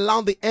never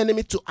allow the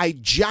enemy to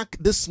hijack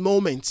this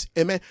moment,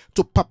 amen,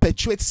 to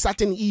perpetuate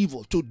certain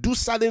evil, to do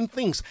certain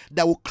things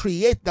that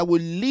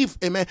will leave,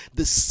 amen,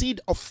 the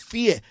seed of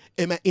fear,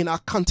 amen, in our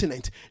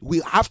continent.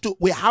 We have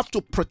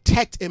to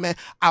protect, amen,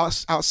 our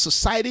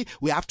society.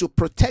 We have to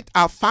protect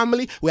our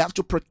family. We have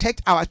to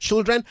protect our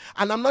children.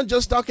 And I'm not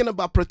just talking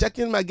about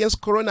protecting them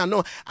against corona,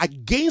 no,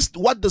 against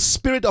what the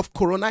spirit of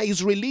corona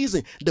is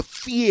releasing, the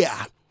fear,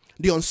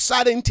 the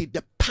uncertainty,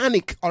 the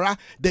panic, all right,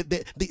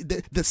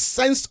 the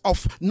sense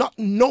of not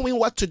knowing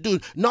what to do,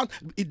 not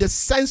the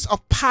sense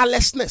of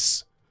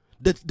powerlessness,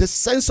 the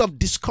sense of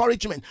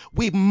discouragement.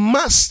 We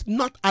must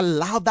not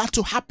allow that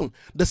to happen.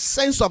 The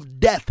sense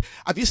of death.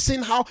 Have you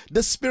seen how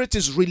the spirit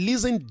is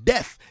releasing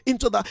death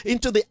into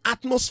the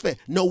atmosphere?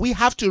 No, we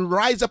have to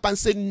rise up and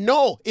say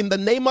no in the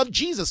name of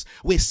Jesus.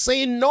 We're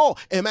saying no,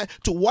 amen,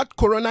 to what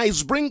corona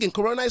is bringing.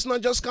 Corona is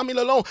not just coming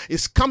alone.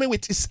 It's coming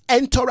with its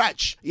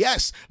entourage.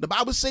 Yes, the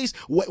Bible says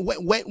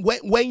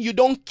when you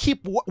don't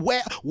keep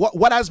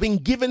what has been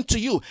given to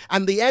you,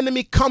 and the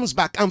enemy comes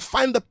back and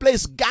find the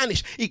place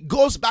garnished, it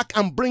goes back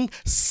and brings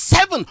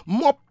 7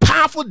 more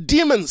powerful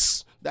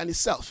demons than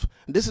itself.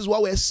 And this is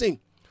what we're seeing.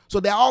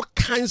 So there are all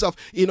kinds of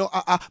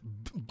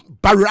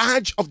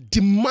barrage of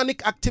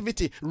demonic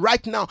activity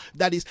right now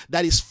that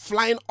is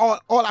flying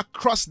all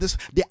across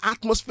the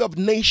atmosphere of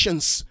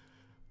nations.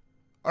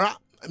 All right.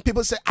 And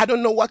people say, I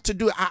don't know what to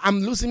do. I'm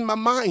losing my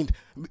mind,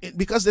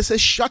 because they say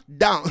shut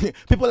down.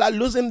 People are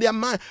losing their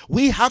mind.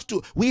 We have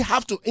to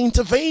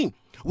intervene.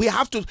 We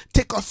have to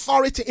take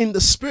authority in the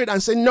spirit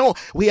and say, no,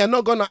 we are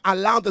not going to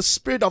allow the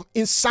spirit of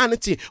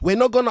insanity. We're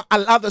not going to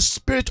allow the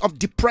spirit of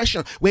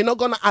depression. We're not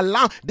going to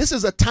allow. This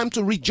is a time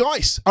to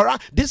rejoice. All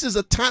right. This is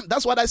a time.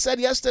 That's what I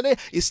said yesterday.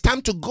 It's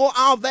time to go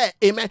out there,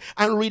 amen,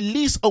 and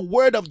release a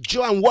word of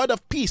joy and word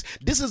of peace.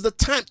 This is the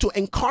time to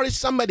encourage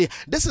somebody.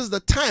 This is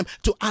the time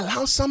to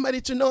allow somebody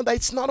to know that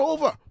it's not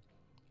over.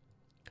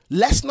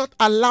 Let's not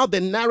allow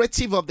the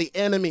narrative of the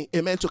enemy,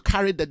 amen, to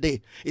carry the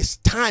day. It's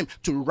time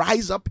to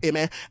rise up,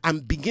 amen,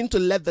 and begin to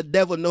let the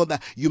devil know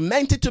that you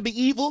meant it to be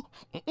evil.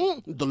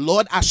 The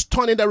Lord has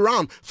turned it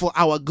around for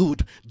our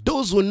good.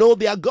 Those who know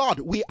their God,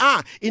 we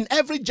are. In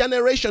every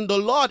generation, the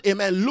Lord,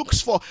 amen,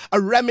 looks for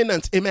a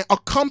remnant, amen, a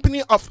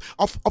company of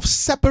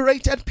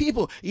separated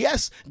people.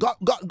 Yes, God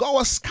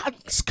was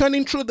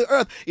scanning through the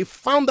earth. He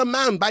found a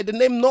man by the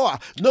name Noah.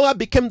 Noah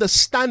became the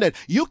standard.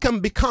 You can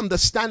become the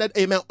standard,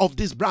 amen, of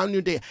this brand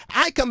new day.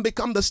 I can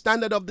become the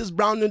standard of this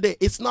brand new day.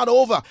 It's not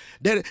over.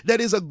 There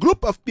is a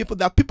group of people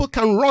that people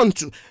can run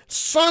to.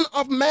 Son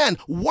of man,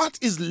 what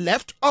is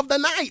left of the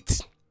night?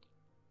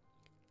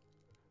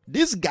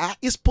 This guy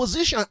is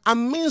positioned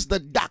amidst the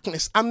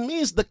darkness,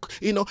 amidst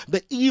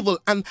the evil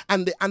and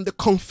the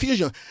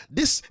confusion.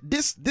 This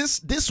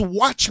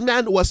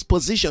watchman was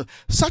positioned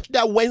such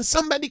that when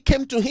somebody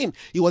came to him,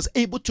 he was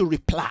able to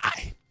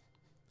reply.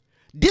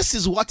 This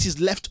is what is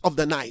left of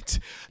the night.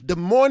 The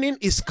morning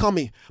is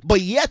coming,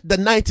 but yet the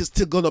night is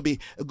still gonna be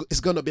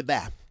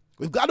there.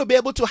 We've got to be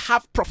able to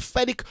have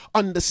prophetic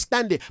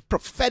understanding,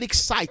 prophetic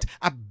sight,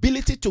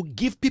 ability to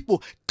give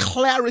people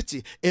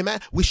clarity. Amen.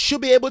 We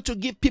should be able to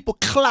give people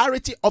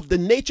clarity of the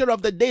nature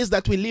of the days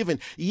that we live in.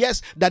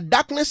 Yes, the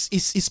darkness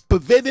is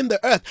pervading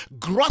the earth.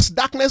 Gross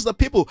darkness the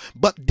people.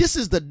 But this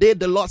is the day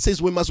the Lord says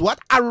we must what?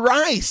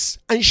 Arise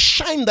and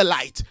shine the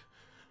light.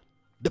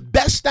 The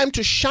best time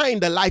to shine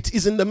the light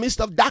is in the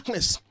midst of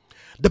darkness.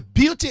 The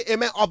beauty,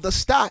 amen, of the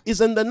star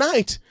is in the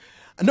night.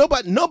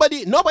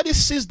 Nobody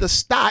sees the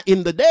star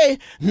in the day.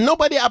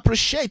 Nobody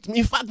appreciates.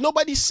 In fact,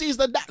 nobody sees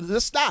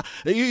the star.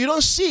 You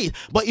don't see it.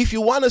 But if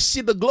you want to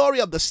see the glory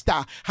of the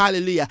star,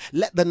 hallelujah,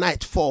 let the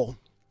night fall.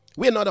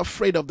 We are not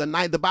afraid of the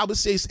night. The Bible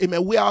says,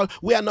 amen, we are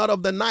not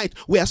of the night.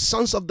 We are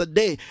sons of the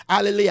day.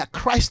 Hallelujah.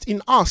 Christ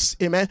in us,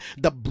 amen.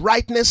 The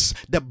brightness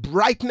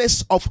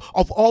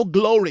of all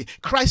glory.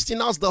 Christ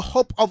in us, the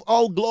hope of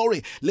all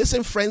glory.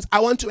 Listen, friends, I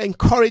want to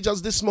encourage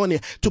us this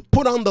morning to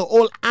put on the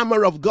whole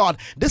armor of God.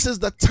 This is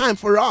the time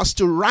for us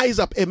to rise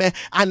up, amen,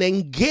 and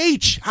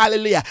engage,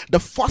 hallelujah, the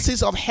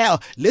forces of hell.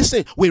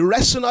 Listen, we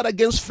wrestle not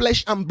against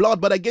flesh and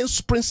blood, but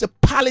against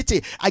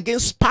principality,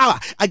 against power,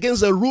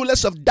 against the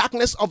rulers of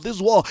darkness of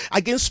this world,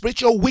 against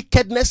spiritual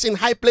wickedness in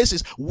high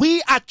places.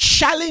 We are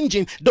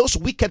challenging those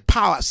wicked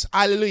powers.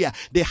 Hallelujah.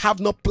 They have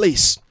no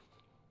place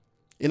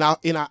in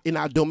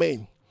our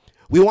domain.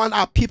 We want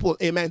our people,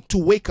 amen, to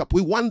wake up.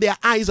 We want their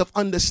eyes of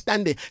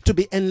understanding to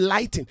be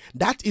enlightened.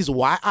 That is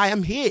why I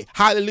am here.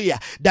 Hallelujah.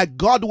 That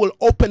God will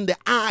open the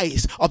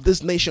eyes of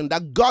this nation.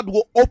 That God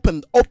will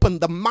open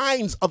the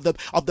minds of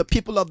the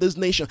people of this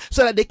nation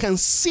so that they can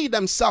see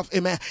themselves,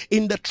 amen,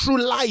 in the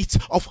true light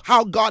of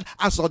how God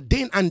has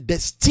ordained and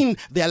destined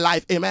their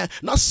life, amen.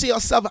 Not see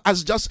yourself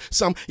as just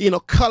some,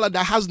 color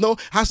that has no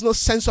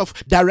sense of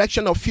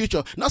direction or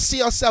future. Not see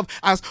yourself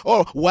as,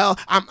 oh, well,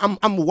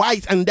 I'm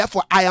white and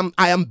therefore I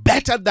am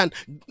better than.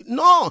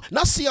 No,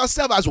 not see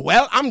yourself as,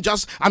 well,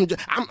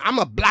 I'm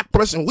a black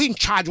person. We in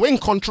charge, we in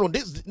control.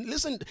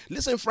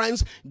 Listen,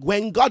 friends,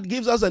 when God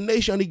gives us a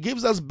nation, he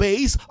gives us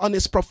based on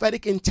his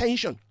prophetic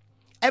intention.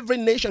 Every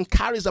nation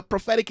carries a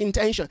prophetic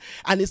intention,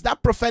 and it's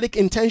that prophetic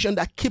intention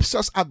that keeps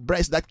us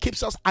abreast, that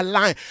keeps us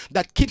aligned,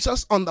 that keeps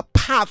us on the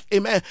path,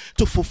 amen,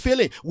 to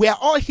fulfilling. We are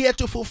all here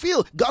to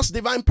fulfill God's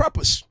divine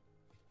purpose.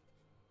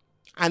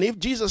 And if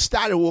Jesus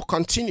started, we'll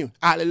continue,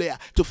 hallelujah,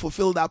 to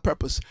fulfill that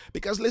purpose.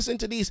 Because listen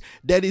to this,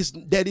 there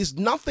is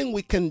nothing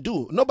we can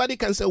do. Nobody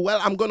can say, well,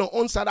 I'm going to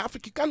own South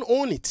Africa. You can't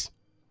own it.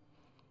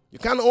 You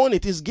can't own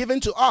it. It's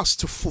given to us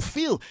to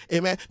fulfill.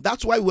 Amen.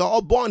 That's why we're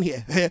all born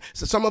here.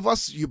 So some of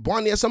us, you're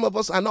born here. Some of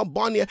us are not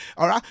born here.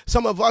 All right.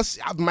 Some of us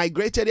have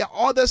migrated here.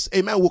 Others,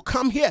 amen, will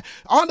come here.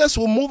 Others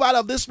will move out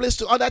of this place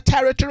to other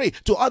territory,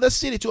 to other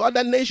city, to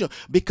other nation,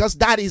 because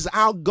that is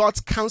how God's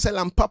counsel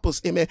and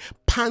purpose, amen,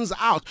 pans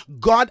out.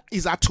 God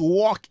is at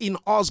work in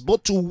us,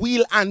 both to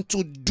will and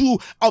to do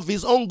of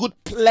his own good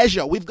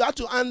pleasure. We've got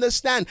to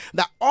understand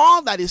that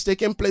all that is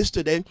taking place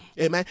today,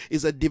 amen,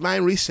 is a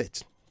divine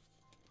reset.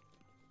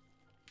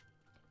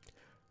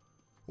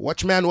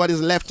 Watchman, what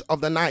is left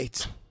of the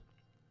night?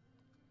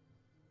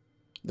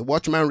 The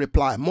watchman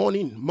replied,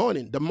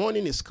 morning, the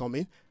morning is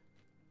coming.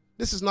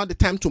 This is not the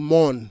time to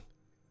mourn.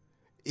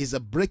 It's a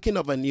breaking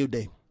of a new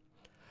day.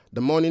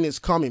 The morning is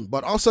coming,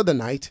 but also the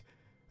night.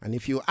 And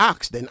if you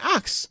ask, then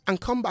ask and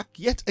come back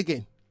yet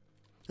again.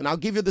 And I'll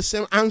give you the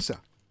same answer.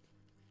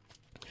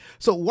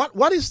 So what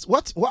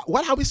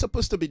are we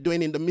supposed to be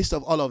doing in the midst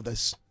of all of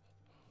this?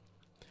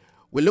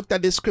 We looked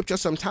at this scripture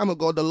some time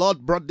ago. The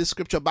Lord brought this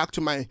scripture back to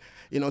my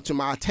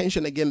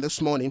attention again this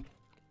morning.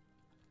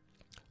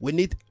 We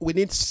need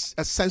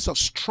a sense of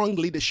strong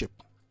leadership.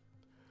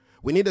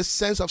 We need a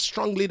sense of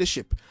strong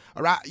leadership.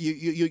 All right,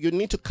 you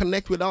need to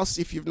connect with us.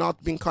 If you've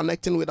not been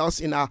connecting with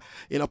us in our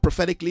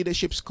prophetic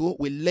leadership school,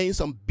 we're laying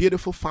some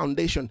beautiful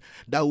foundation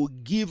that will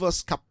give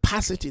us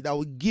capacity, that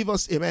will give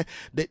us, amen,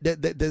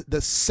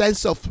 the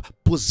sense of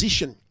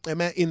position,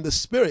 amen, in the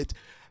spirit,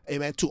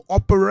 amen, to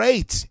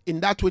operate in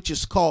that which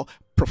is called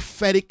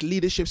prophetic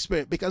leadership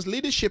spirit, because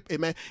leadership,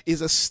 amen,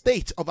 is a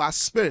state of our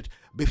spirit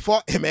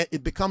before, amen,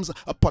 it becomes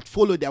a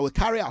portfolio that we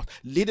carry out.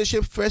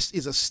 Leadership first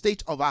is a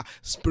state of our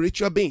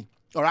spiritual being.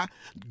 All right,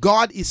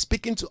 God is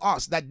speaking to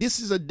us that this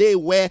is a day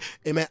where,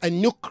 amen, a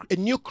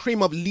new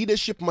cream of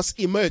leadership must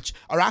emerge.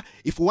 All right,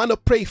 if we want to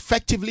pray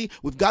effectively,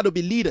 we've got to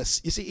be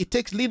leaders. You see, it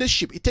takes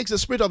leadership. It takes the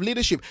spirit of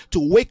leadership to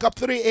wake up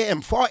 3 a.m.,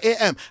 4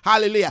 a.m.,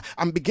 hallelujah,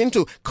 and begin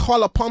to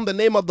call upon the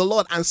name of the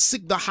Lord and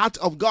seek the heart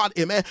of God,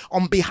 amen,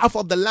 on behalf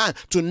of the land,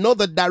 to know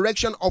the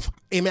direction of,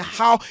 amen,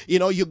 how,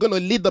 you're going to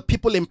lead the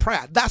people in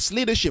prayer. That's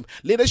leadership.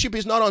 Leadership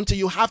is not until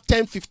you have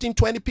 10, 15,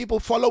 20 people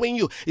following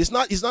you. It's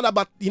not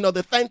about,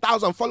 the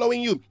 10,000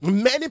 following you.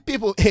 Many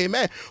people,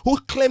 amen, who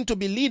claim to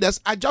be leaders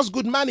are just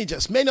good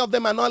managers. Many of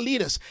them are not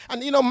leaders.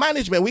 And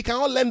management, we can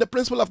all learn the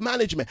principle of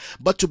management,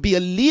 but to be a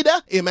leader,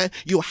 amen,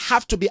 you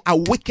have to be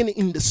awakened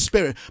in the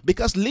spirit,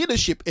 because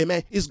leadership,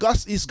 amen, is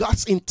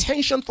God's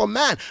intention for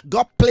man.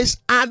 God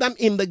placed Adam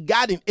in the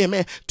garden,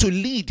 amen, to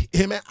lead,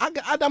 amen.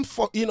 Adam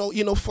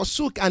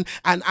forsook and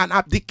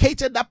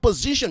abdicated that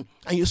position,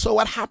 and you saw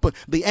what happened.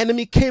 The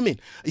enemy came in.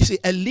 You see,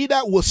 a leader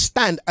will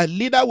stand, a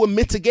leader will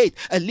mitigate,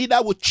 a leader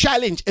will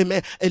challenge,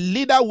 amen, a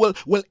leader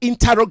will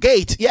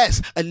interrogate.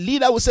 Yes, a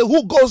leader will say,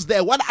 who goes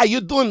there? What are you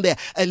doing there?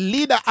 A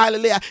leader,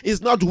 hallelujah,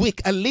 is not weak.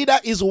 A leader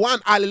is one,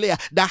 hallelujah,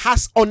 that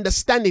has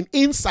understanding,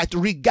 insight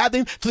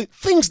regarding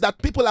things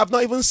that people have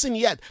not even seen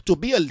yet. To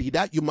be a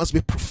leader, you must be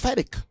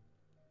prophetic,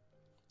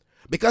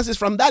 because it's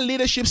from that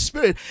leadership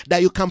spirit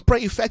that you can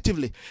pray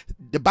effectively.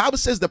 The Bible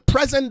says the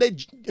present day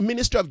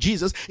ministry of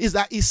Jesus is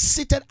that he's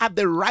seated at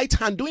the right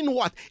hand doing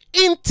what?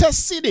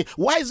 Interceding.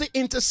 Why is it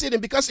interceding?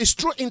 Because it's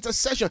through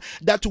intercession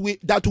that we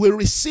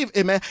receive,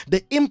 amen,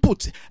 the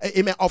input,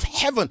 amen, of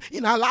heaven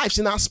in our lives,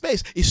 in our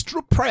space. It's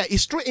through prayer,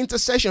 it's through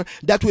intercession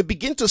that we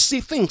begin to see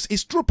things.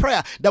 It's through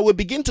prayer that we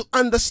begin to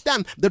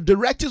understand the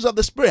directives of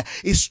the Spirit.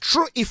 It's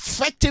through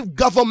effective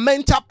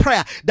governmental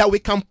prayer that we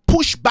can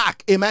push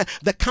back, amen,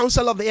 the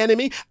counsel of the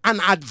enemy and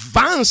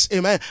advance,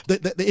 amen,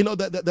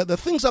 the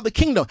things of the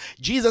kingdom.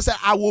 Jesus said,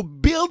 I will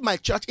build my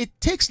church. It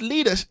takes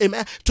leaders,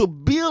 amen, to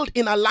build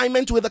in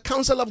alignment with the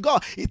counsel of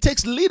God. It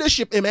takes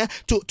leadership, amen,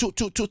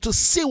 to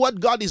see what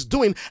God is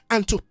doing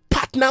and to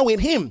partner with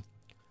him.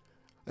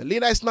 A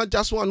leader is not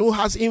just one who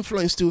has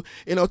influence to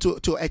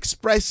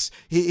express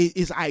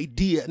his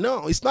idea.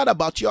 No, it's not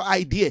about your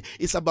idea.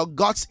 It's about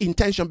God's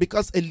intention,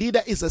 because a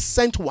leader is a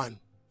sent one.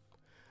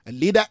 A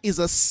leader is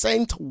a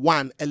sent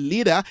one. A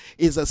leader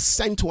is a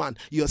sent one.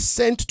 You're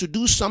sent to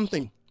do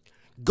something.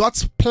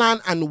 God's plan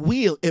and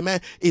will, amen,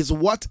 is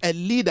what a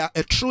leader,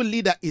 a true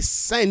leader, is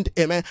sent,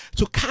 amen,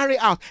 to carry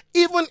out.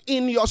 Even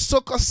in your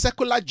so-called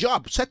secular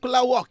job,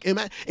 secular work,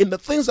 amen, in the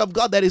things of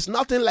God, there is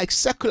nothing like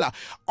secular.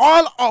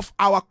 All of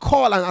our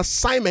call and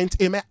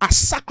assignment, amen, are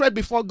sacred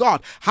before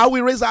God. How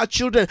we raise our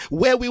children,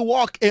 where we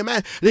walk,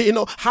 amen,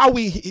 how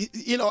we,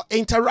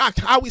 interact,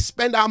 how we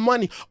spend our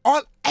money,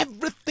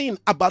 everything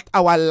about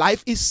our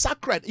life is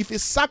sacred. If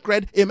it's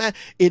sacred, amen,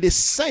 it is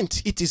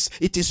sent. It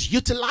is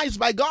utilized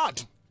by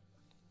God.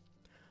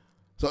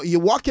 So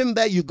you walk in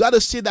there, you got to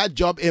see that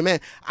job,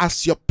 amen,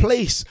 as your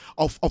place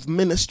of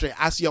ministry,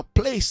 as your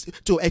place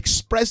to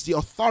express the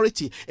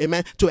authority,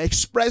 amen, to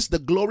express the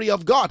glory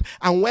of God.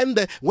 And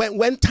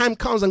when time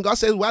comes and God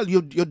says, well,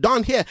 you're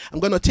done here, I'm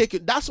going to take you.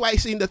 That's why I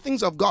see in the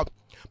things of God,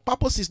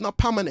 purpose is not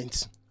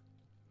permanent.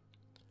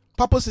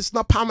 Purpose is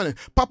not permanent.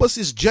 Purpose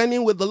is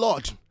journeying with the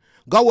Lord.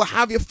 God will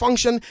have you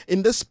function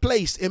in this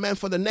place, amen,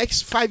 for the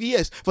next 5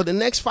 years, for the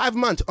next 5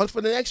 months, or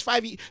for the next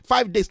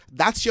 5 days.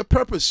 That's your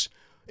purpose.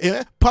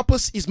 Amen.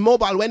 Purpose is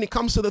mobile when it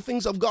comes to the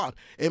things of God.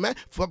 Amen.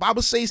 For the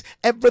Bible says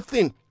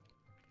everything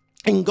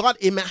in God,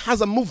 amen,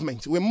 has a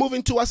movement. We're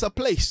moving towards a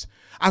place.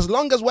 As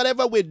long as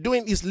whatever we're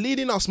doing is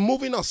leading us,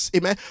 moving us,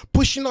 amen,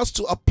 pushing us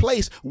to a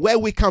place where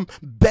we can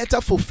better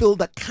fulfill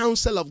the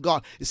counsel of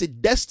God. You see,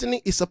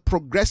 destiny is a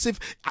progressive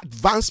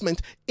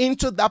advancement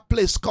into that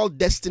place called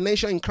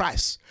destination in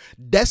Christ.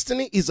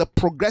 Destiny is a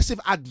progressive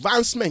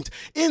advancement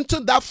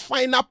into that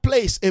final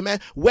place, amen,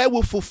 where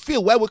we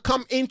fulfill, where we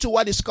come into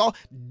what is called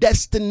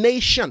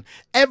destination.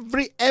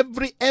 Every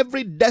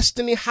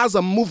destiny has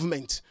a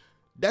movement.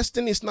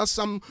 Destiny is not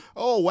some,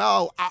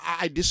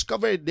 I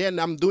discovered it there and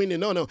I'm doing it.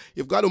 No,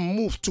 you've got to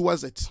move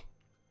towards it.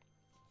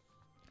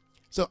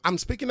 So I'm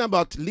speaking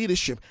about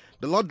leadership.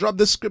 The Lord dropped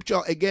this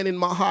scripture again in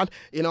my heart.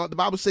 The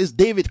Bible says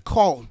David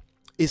called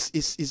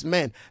his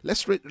men.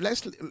 Let's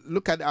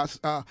look at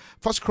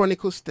 1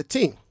 Chronicles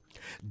 13.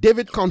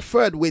 David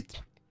conferred with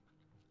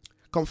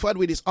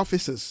his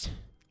officers,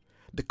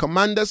 the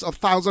commanders of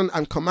thousands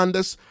and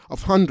commanders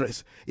of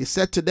hundreds. He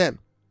said to them,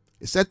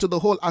 he said to the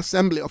whole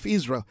assembly of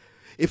Israel,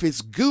 if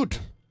it's good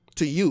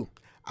to you,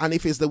 and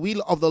if it's the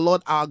will of the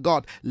Lord our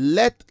God,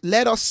 let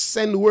us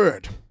send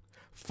word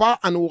far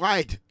and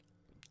wide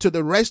to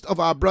the rest of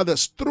our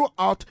brothers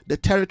throughout the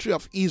territory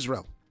of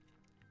Israel,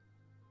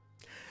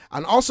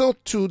 and also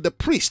to the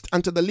priests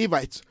and to the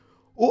Levites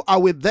who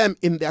are with them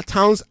in their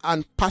towns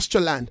and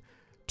pasture land,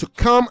 to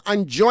come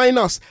and join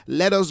us.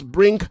 Let us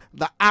bring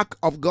the ark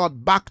of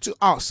God back to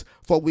us,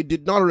 for we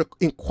did not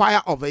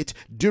inquire of it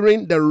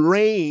during the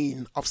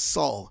reign of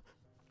Saul.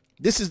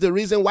 This is the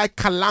reason why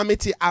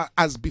calamity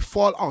has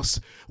befall us.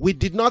 We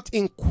did not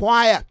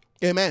inquire,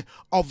 amen,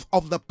 of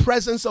the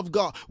presence of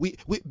God.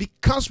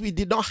 Because we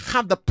did not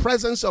have the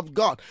presence of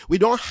God, we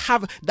don't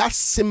have that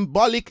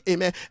symbolic,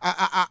 amen,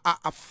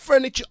 a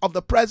furniture of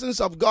the presence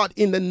of God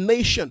in the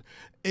nation.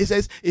 It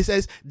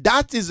says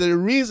that is the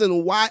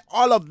reason why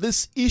all of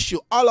this issue,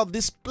 all of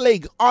this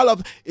plague,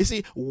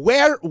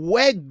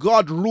 where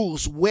God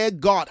rules, where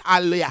God,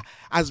 hallelujah,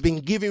 has been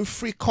given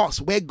free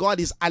course, where God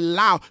is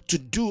allowed to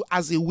do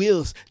as he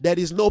wills, there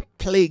is no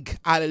plague,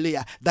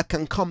 hallelujah, that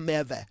can come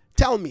there.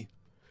 Tell me.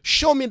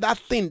 Show me that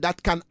thing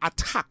that can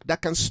attack,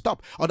 that can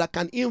stop, or that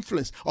can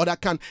influence, or that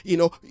can,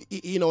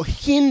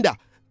 hinder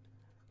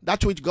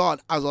that which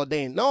God has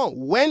ordained. No,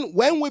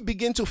 when we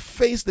begin to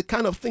face the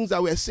kind of things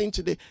that we're seeing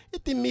today,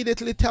 it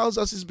immediately tells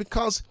us it's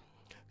because,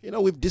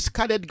 we've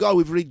discarded God,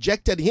 we've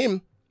rejected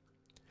him,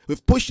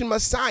 we've pushed him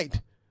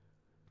aside.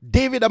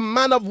 David, a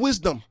man of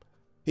wisdom,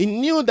 he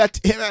knew that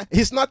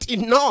it's not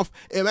enough,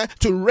 amen,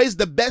 to raise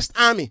the best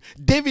army.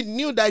 David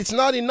knew that it's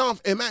not enough,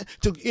 amen,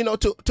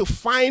 to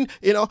find,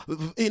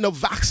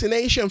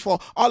 vaccination for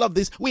all of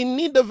this. We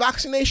need the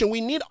vaccination.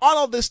 We need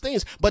all of these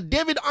things. But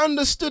David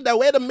understood that,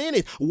 wait a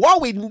minute, what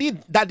we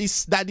need that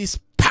is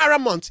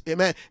paramount,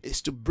 amen,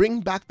 is to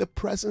bring back the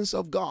presence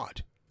of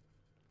God.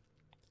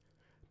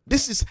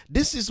 This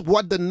is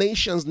what the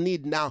nations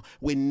need now.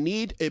 We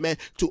need, amen,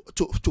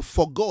 to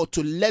forgo,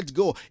 to let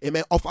go,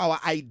 amen, of our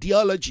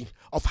ideology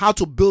of how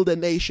to build a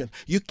nation.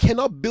 You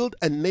cannot build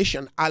a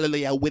nation,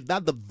 hallelujah,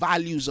 without the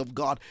values of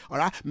God. All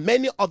right.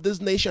 Many of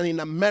these nations in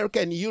America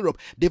and Europe,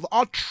 they've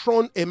all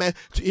thrown, amen,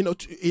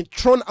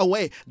 thrown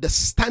away the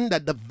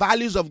standard, the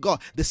values of God.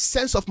 The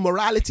sense of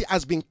morality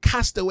has been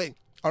cast away.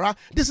 All right.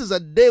 This is a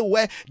day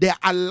where they're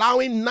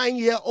allowing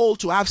 9-year-olds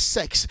to have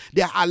sex.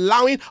 They're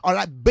allowing, all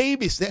right,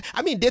 babies. They're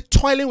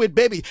toiling with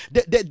babies.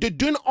 They're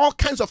doing all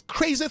kinds of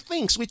crazy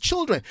things with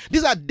children.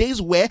 These are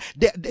days where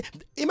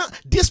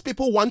these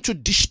people want to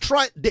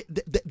destroy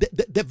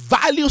the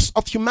values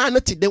of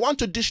humanity. They want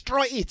to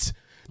destroy it.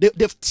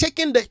 They've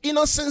taken the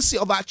innocency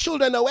of our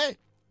children away.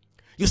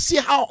 You see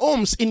how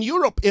homes in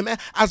Europe, amen,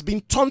 has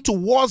been turned to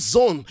war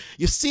zone.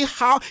 You see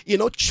how,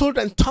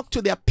 children talk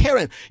to their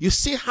parent. You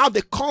see how they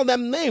call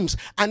them names.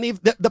 And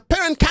if the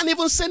parent can't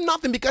even say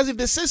nothing, because if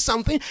they say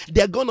something,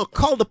 they're going to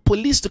call the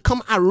police to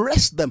come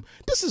arrest them.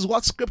 This is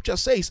what scripture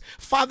says.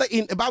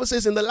 The Bible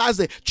says in the last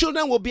day,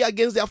 children will be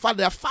against their father.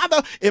 Their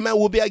father, amen,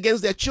 will be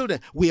against their children.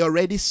 We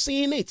already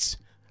seen it.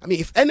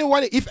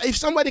 If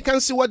somebody can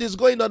see what is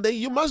going on, then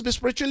you must be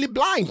spiritually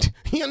blind.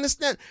 You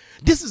understand?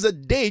 This is a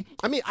day.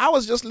 I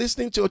was just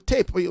listening to a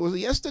tape. It was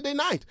yesterday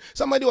night.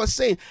 Somebody was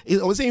saying,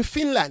 it was in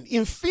Finland,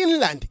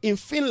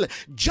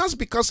 just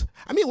because,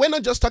 we're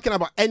not just talking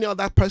about any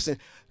other person.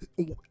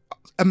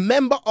 A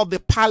member of the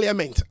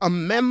parliament,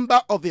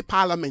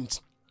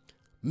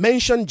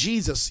 mention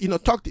Jesus,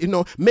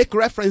 make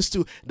reference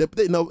to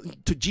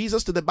to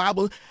Jesus, to the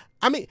Bible.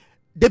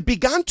 They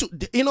began to,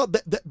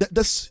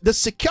 the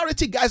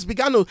security guys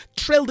began to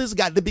trail this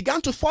guy. They began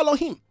to follow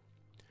him.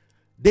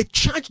 They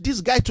charged this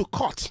guy to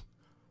court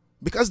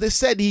because they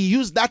said he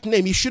used that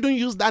name. He shouldn't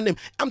use that name.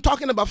 I'm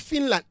talking about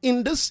Finland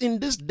in this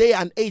day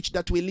and age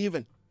that we live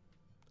in.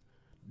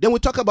 Then we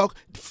talk about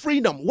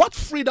freedom. What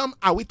freedom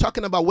are we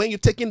talking about when you're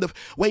taking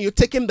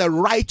the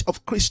right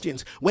of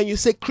Christians? When you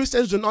say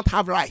Christians do not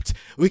have rights,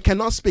 we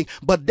cannot speak.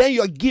 But then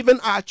you're giving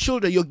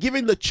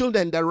the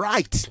children the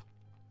right.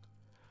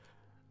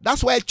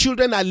 That's why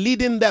children are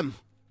leading them.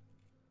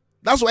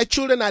 And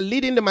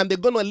they're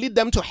going to lead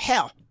them to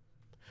hell.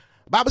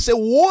 Bible says,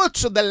 woe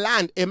to the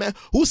land, amen,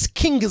 whose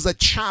king is a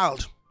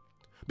child.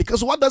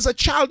 Because what does a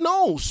child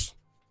knows?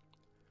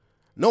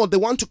 No, they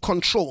want to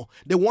control.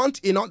 They want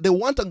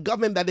a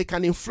government that they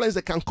can influence,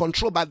 they can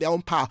control by their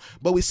own power.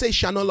 But we say it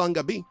shall no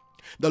longer be.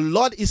 The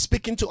Lord is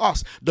speaking to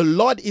us. The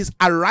Lord is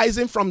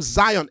arising from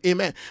Zion.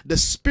 Amen. The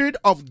Spirit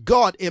of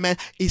God, amen,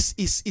 is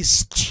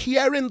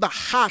stirring the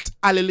heart,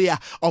 hallelujah,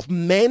 of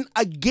men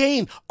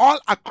again all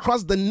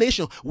across the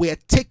nation. We're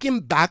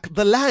taking back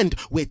the land.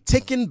 We're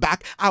taking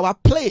back our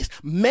place.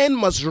 Men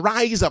must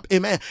rise up.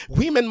 Amen.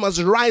 Women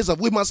must rise up.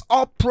 We must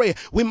all pray.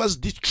 We must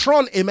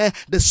dethrone, amen,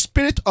 the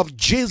spirit of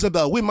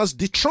Jezebel. We must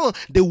dethrone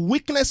the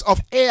weakness of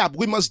Ahab.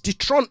 We must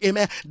dethrone,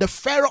 amen, the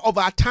Pharaoh of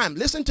our time.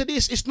 Listen to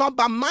this. It's not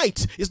by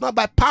might. It's not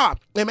by power,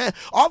 amen.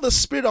 All the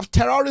spirit of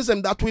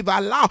terrorism that we've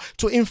allowed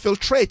to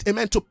infiltrate,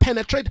 amen, to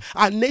penetrate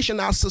our nation,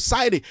 our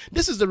society.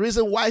 This is the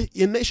reason why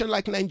a nation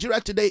like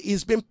Nigeria today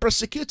is being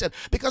persecuted,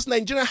 because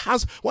Nigeria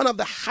has one of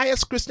the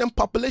highest Christian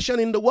population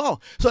in the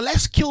world. So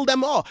let's kill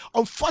them all.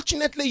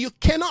 Unfortunately, you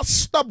cannot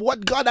stop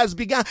what God has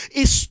begun.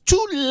 It's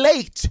too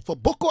late for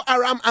Boko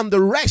Haram and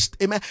the rest,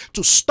 amen,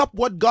 to stop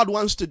what God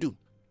wants to do.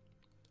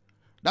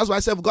 That's why I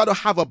said we've got to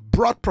have a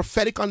broad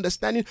prophetic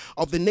understanding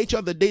of the nature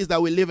of the days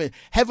that we live in.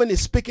 Heaven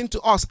is speaking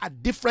to us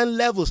at different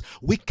levels.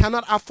 We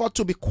cannot afford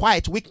to be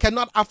quiet. We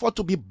cannot afford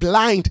to be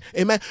blind.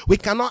 Amen. We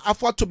cannot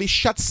afford to be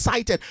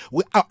short-sighted.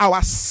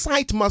 Our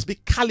sight must be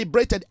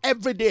calibrated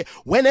every day.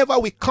 Whenever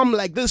we come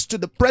like this to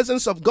the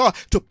presence of God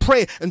to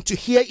pray and to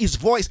hear his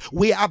voice,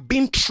 we are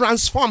being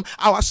transformed.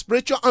 Our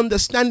spiritual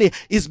understanding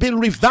is being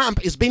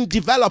revamped, is being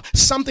developed.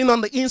 Something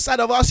on the inside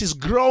of us is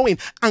growing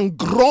and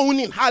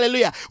groaning.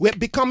 Hallelujah. We're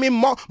becoming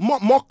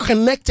more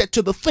connected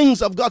to the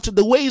things of God, to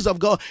the ways of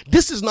God.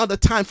 This is not the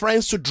time,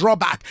 friends, to draw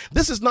back.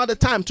 This is not the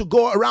time to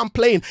go around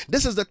playing.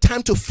 This is the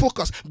time to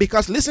focus,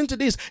 because listen to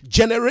this,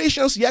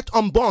 generations yet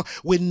unborn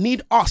will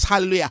need us,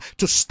 hallelujah,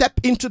 to step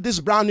into this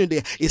brand new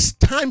day. It's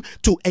time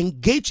to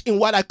engage in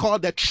what I call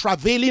the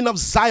travailing of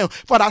Zion.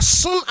 For as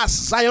soon as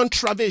Zion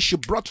travails, she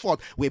brought forth,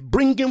 we're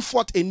bringing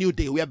forth a new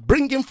day. We're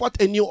bringing forth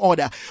a new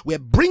order. We're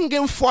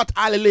bringing forth,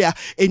 hallelujah,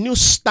 a new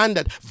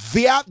standard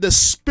via the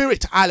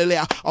Spirit,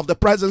 hallelujah, of the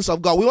presence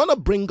of God. We want to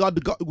bring God.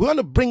 We want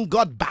to bring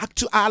God back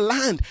to our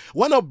land. We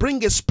want to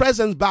bring his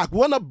presence back. We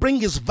want to bring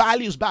his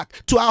values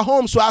back to our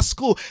homes, to our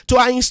school, to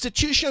our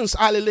institutions.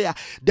 Hallelujah.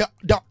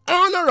 The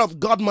honor of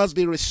God must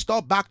be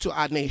restored back to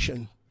our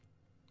nation.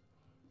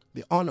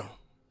 The honor.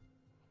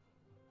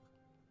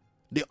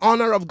 The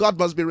honor of God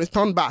must be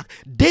returned back.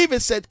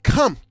 David said,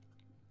 come,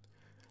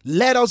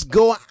 let us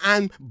go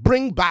and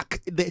bring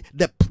back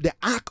the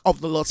ark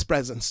of the Lord's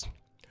presence.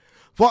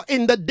 For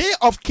in the day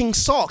of King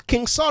Saul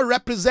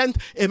represent,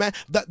 amen,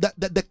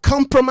 the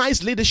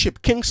compromised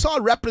leadership. King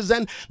Saul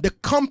represent the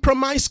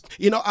compromised,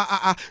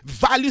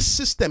 value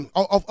system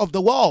of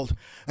the world.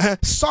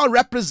 Saul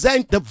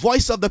represent the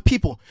voice of the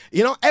people.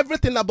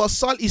 Everything about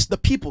Saul is the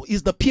people,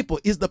 is the people,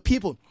 is the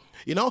people.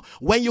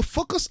 When you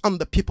focus on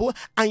the people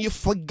and you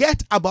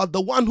forget about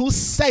the one who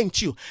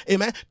sent you,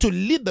 amen, to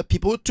lead the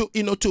people,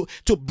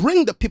 to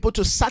bring the people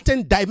to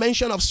certain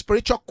dimension of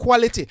spiritual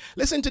quality.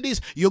 Listen to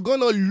this. You're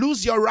going to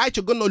lose your right.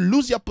 You're going to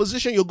lose your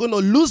position. You're going to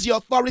lose your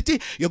authority.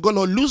 You're going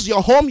to lose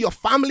your home, your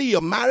family,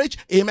 your marriage.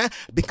 Amen.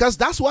 Because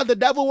that's what the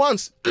devil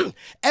wants.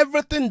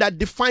 Everything that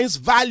defines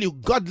value,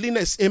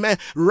 godliness, amen,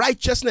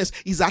 righteousness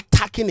is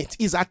attacking it.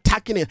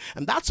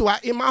 And that's why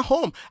in my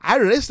home, I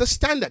raise the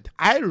standard.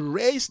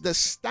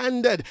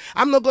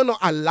 I'm not going to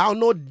allow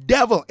no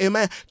devil,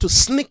 amen, to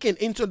sneak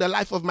into the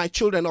life of my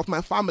children, of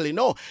my family.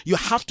 No, you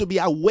have to be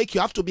awake.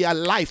 You have to be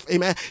alive,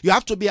 amen. You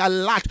have to be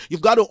alert.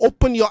 You've got to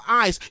open your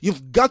eyes.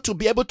 You've got to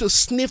be able to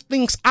sniff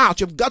things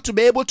out. You've got to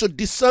be able to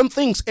discern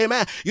things,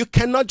 amen. You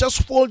cannot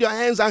just fold your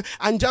hands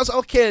and just,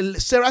 okay,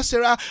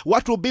 Sarah,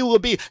 what will be, will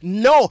be.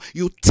 No,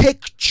 you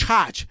take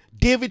charge.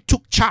 David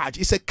took charge.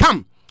 He said,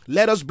 come,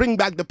 let us bring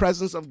back the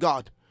presence of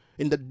God.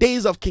 In the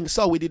days of King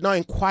Saul, we did not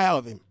inquire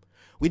of him.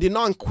 We did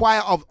not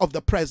inquire of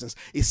the presence.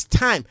 It's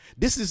time.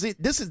 This is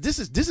it. This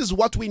is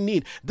what we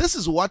need. This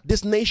is what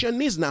this nation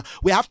needs now.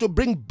 We have to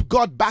bring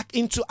God back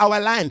into our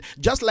land.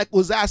 Just like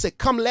Uzziah said,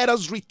 come, let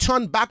us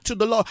return back to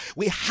the Lord.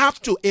 We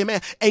have to, amen,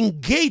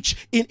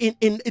 engage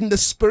in the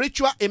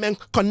spiritual, amen,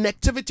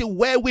 connectivity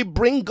where we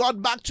bring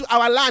God back to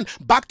our land,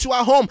 back to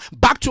our home,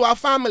 back to our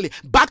family,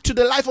 back to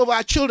the life of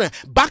our children,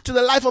 back to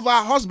the life of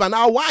our husband,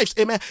 our wives,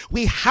 amen.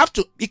 We have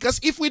to,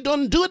 because if we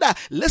don't do that,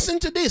 listen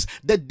to this,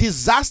 the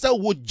disaster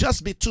would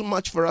just be too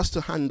much for us to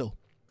handle.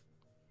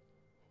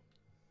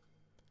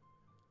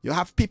 You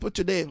have people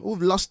today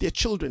who've lost their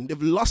children.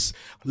 They've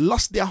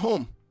lost their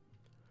home.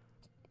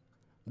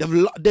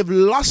 They've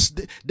lost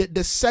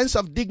the sense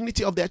of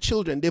dignity of their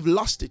children. They've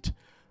lost it.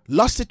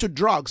 Lost it to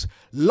drugs.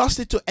 Lost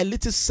it to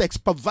elitist sex,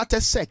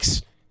 perverted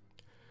sex.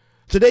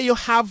 Today you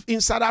have, in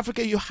South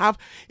Africa, you have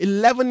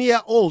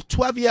 11-year-old,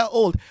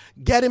 12-year-old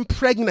getting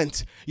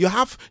pregnant. You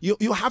have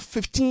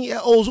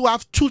 15-year-olds who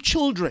have 2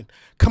 children.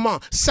 Come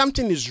on,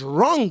 something is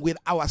wrong with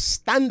our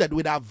standard,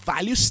 with our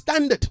value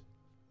standard.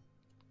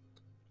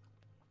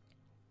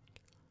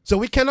 So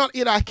we cannot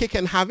eat our cake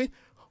and have it.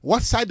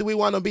 What side do we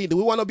want to be? Do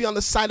we want to be on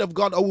the side of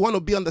God, or we want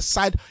to be on the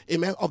side,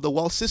 amen, of the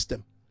world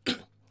system?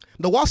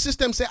 The world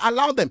system say,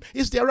 allow them.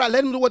 It's their right.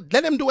 Let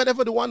them do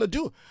whatever they want to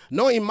do.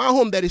 No, in my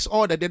home there is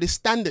order, there is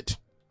standard.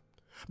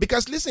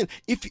 Because listen,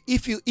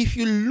 if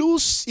you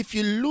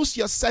lose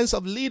your sense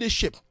of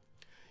leadership,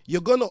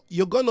 you're gonna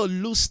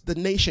lose the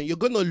nation. You're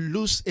gonna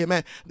lose,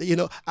 amen,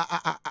 the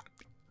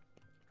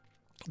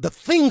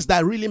things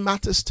that really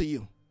matters to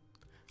you.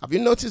 Have you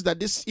noticed that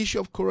this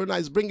issue of corona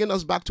is bringing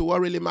us back to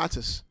what really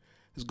matters?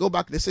 Let's go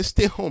back. They say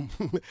stay home.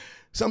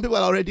 Some people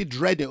are already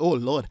dreading, oh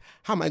Lord,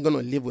 how am I going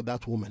to live with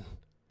that woman?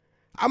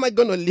 How am I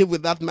going to live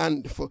with that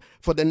man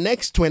for the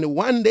next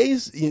 21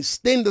 days? You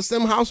stay in the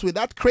same house with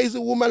that crazy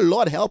woman?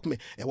 Lord, help me.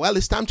 And well,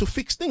 it's time to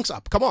fix things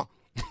up. Come on.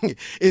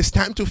 It's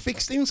time to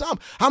fix things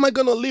up. How am I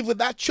going to live with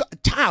that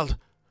child?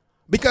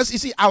 Because you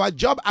see, our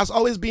job has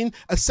always been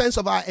a sense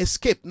of our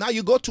escape. Now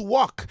you go to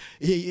work,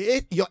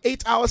 your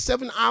 8 hours,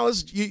 7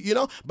 hours, you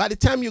know, by the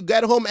time you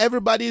get home,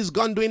 everybody's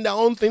gone doing their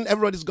own thing.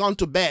 Everybody's gone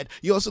to bed.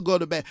 You also go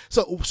to bed.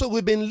 So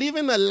we've been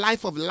living a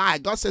life of lie.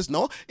 God says,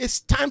 no, it's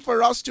time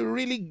for us to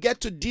really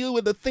get to deal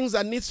with the things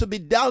that needs to be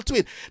dealt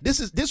with.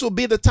 This will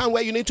be the time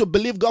where you need to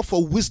believe God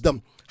for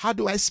wisdom. How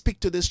do I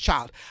speak to this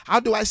child? How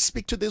do I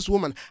speak to this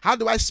woman? How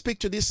do I speak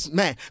to this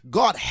man?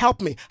 God,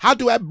 help me. How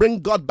do I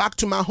bring God back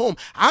to my home?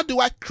 How do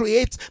I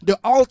create the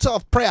altar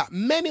of prayer?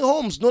 Many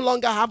homes no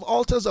longer have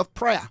altars of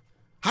prayer.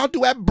 How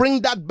do I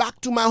bring that back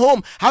to my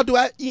home? How do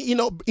I,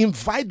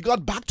 invite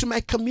God back to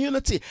my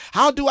community?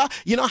 How do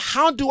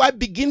I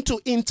begin to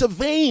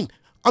intervene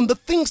on the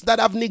things that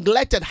I've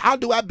neglected? How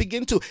do I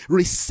begin to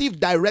receive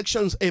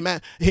directions,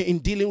 amen, in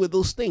dealing with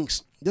those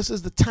things? This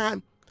is the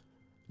time.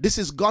 This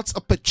is God's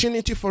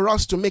opportunity for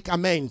us to make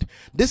amend.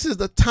 This is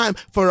the time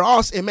for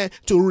us, amen,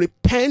 to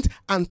repent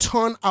and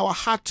turn our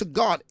heart to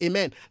God.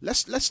 Amen.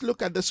 Let's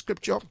look at the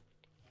scripture.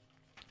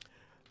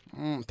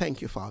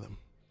 Thank you, Father.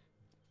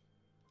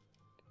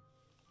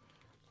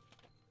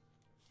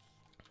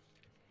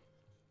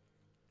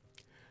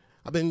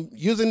 I've been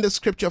using this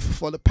scripture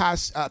for the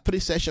past 3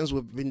 sessions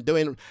we've been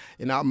doing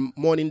in our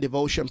morning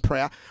devotion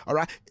prayer. All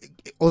right.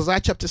 Hosea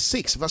chapter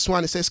 6, verse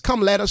 1, it says,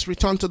 "Come, let us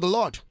return to the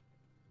Lord."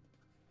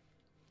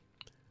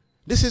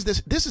 This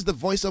is the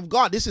voice of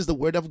God. This is the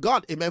word of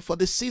God, amen, for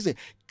this season.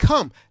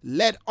 Come,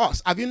 let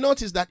us. Have you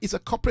noticed that it's a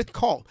corporate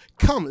call?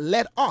 Come,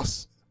 let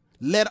us.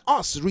 Let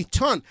us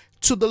return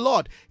to the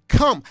Lord.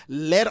 Come,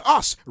 let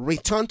us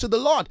return to the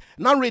Lord.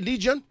 Not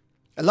religion.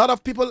 A lot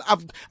of people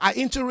are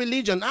into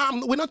religion.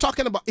 We're not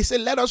talking about, it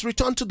said, let us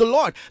return to the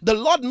Lord. The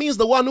Lord means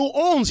the one who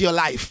owns your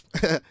life.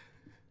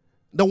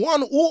 The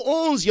one who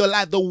owns your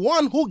life, the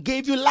one who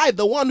gave you life,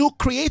 the one who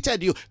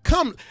created you.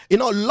 Come,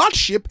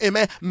 lordship,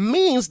 amen,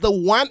 means the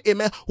one,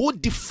 amen, who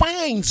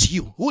defines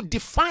you,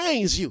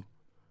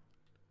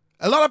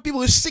 A lot of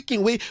people are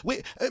seeking. Many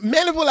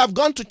people have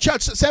gone to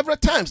church several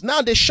times.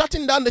 Now they're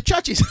shutting down the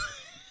churches.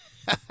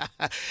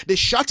 They're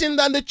shutting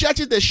down the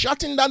churches. They're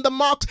shutting down the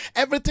mosques.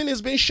 Everything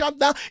is being shut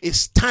down.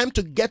 It's time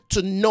to get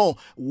to know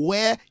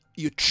where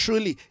you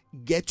truly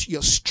get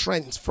your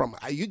strength from.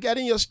 Are you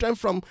getting your strength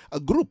from a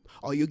group,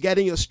 or are you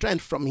getting your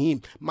strength from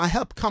Him? My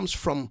help comes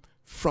from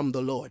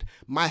the Lord.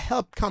 My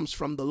help comes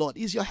from the Lord.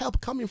 Is your help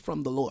coming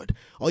from the Lord,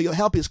 or your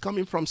help is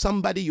coming from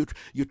somebody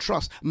you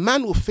trust?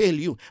 Man will fail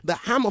you. The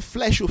arm of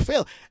flesh will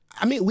fail.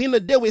 I mean, we in the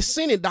day we're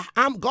seeing it.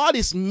 God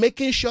is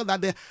making sure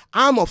that the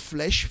arm of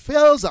flesh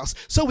fails us,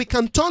 so we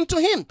can turn to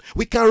Him.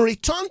 We can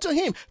return to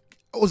Him.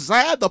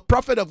 Hosea, the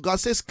prophet of God,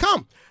 says,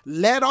 "Come,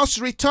 let us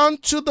return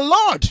to the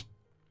Lord."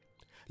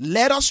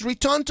 Let us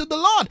return to the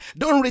Lord.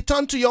 Don't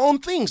return to your own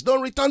things.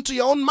 Don't return to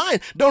your own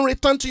mind. Don't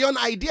return to your own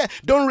idea.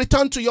 Don't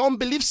return to your own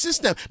belief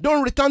system.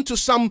 Don't return to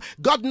some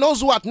God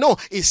knows what. No,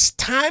 it's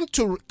time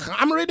to,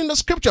 I'm reading the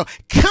scripture.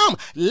 Come,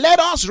 let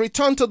us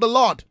return to the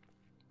Lord.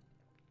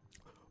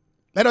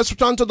 Let us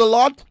return to the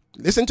Lord.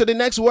 Listen to the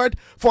next word.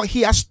 For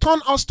He has torn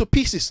us to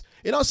pieces.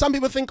 Some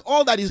people think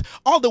all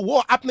the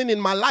war happening in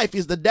my life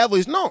is the devil.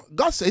 No,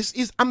 God says,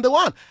 I'm the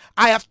one.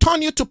 I have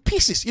torn you to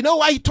pieces. You know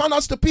why He turned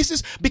us to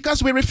pieces?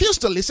 Because we refuse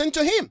to listen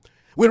to Him.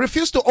 We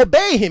refuse to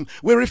obey Him.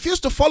 We refuse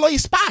to follow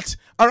His path.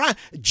 All right.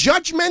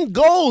 Judgment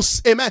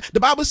goes. Amen.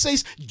 The Bible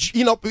says,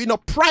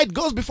 pride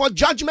goes before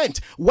judgment.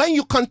 When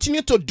you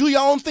continue to do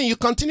your own thing, you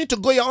continue to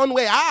go your own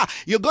way.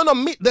 You're going to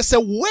meet. There's a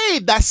way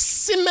that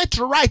seemeth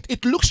right.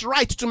 It looks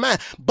right to man.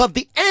 But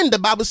the end, the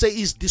Bible says,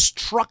 is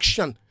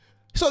destruction.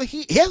 So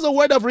here's a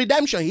word of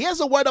redemption.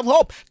 Here's a word of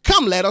hope.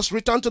 Come, let us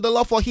return to the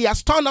Lord, for He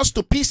has torn us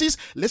to pieces.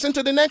 Listen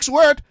to the next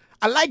word.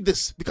 I like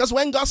this, because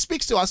when God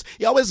speaks to us,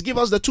 He always gives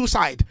us the two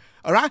sides.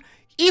 All right.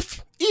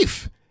 If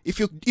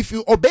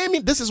you obey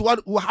me, this is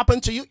what will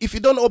happen to you. If you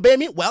don't obey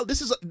me, well,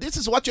 this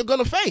is what you're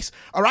going to face.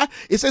 All right.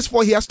 It says,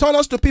 for He has torn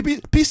us to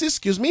pieces.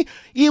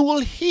 He will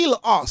heal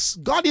us.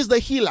 God is the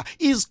healer.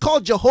 He is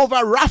called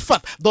Jehovah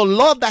Rapha, the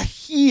Lord that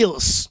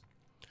heals.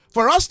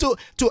 For us to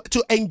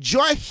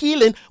enjoy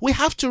healing, we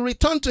have to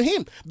return to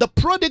Him. The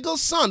prodigal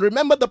son,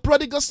 remember the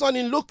prodigal son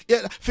in Luke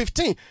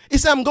 15? He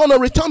said, I'm going to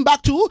return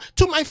back to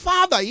my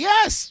father.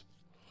 Yes.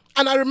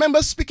 And I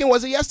remember speaking,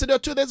 was it yesterday or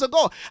 2 days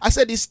ago? I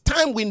said, it's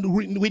time we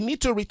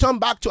need to return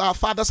back to our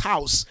Father's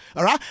house.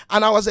 All right.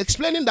 And I was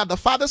explaining that the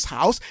Father's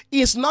house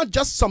is not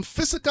just some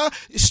physical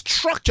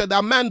structure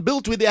that man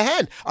built with their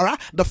hand. All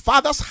right. The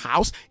Father's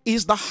house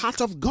is the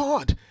heart of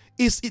God.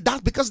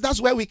 Because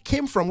that's where we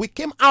came from. We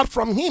came out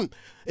from Him.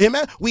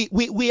 Amen.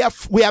 We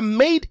are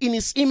made in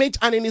His image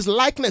and in His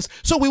likeness.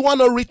 So we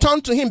want to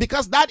return to Him,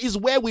 because that is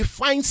where we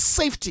find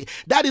safety.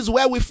 That is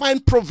where we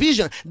find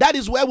provision. That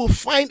is where we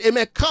find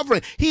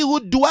covering. He who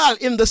dwell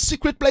in the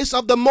secret place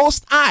of the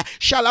Most High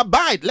shall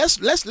abide. Let's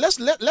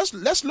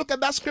look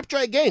at that scripture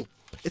again.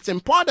 It's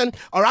important,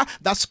 all right,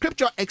 that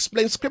scripture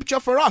explains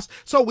scripture for us.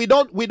 So we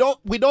don't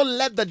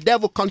let the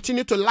devil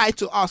continue to lie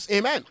to us.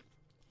 Amen.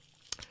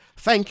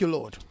 Thank you,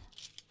 Lord.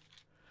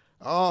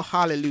 Oh,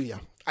 hallelujah.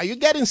 Are you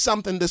getting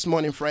something this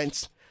morning,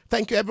 friends?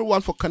 Thank you,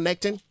 everyone, for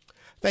connecting.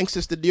 Thanks,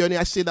 Sister Dione.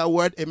 I see that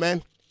word.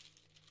 Amen.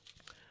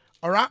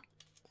 All right.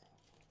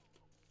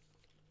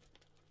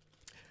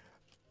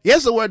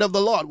 Here's the word of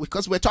the Lord,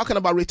 because we're talking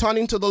about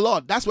returning to the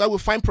Lord. That's where we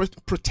find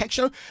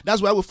protection.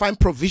 That's where we find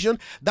provision.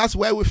 That's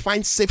where we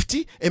find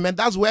safety. Amen.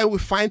 That's where we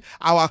find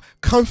our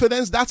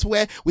confidence. That's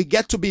where we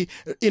get to be,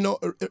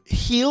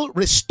 heal,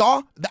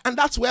 restore. And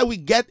that's where we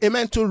get,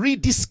 amen, to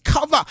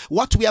rediscover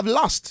what we have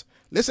lost.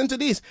 Listen to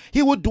this.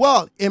 He will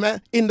dwell,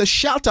 amen, in the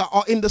shelter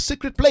or in the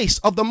secret place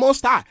of the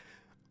Most High.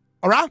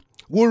 All right.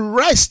 Will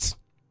rest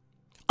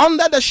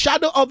under the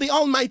shadow of the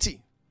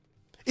Almighty.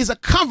 Is a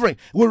covering.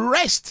 Will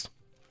rest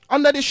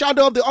under the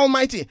shadow of the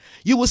Almighty.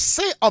 You will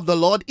say of the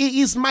Lord,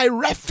 He is my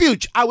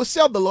refuge. I will say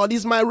of the Lord, He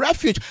is my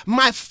refuge,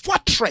 my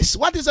fortress.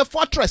 What is a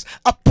fortress?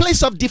 A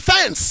place of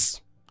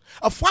defense.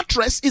 A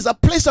fortress is a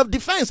place of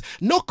defense.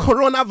 No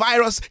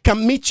coronavirus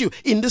can meet you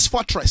in this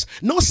fortress.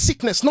 No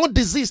sickness, no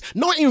disease,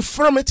 no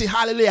infirmity,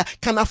 hallelujah,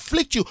 can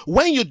afflict you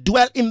when you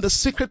dwell in the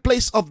secret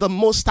place of the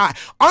Most High.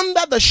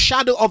 Under the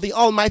shadow of the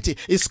Almighty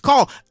is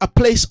called a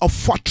place of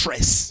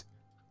fortress.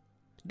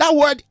 That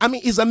word,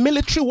 is a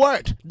military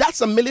word.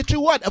 That's a military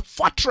word, a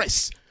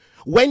fortress.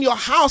 When your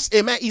house,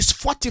 amen, is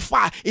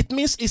fortified, it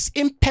means it's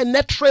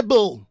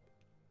impenetrable.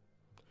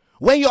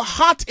 When your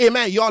heart,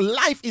 amen, your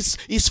life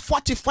is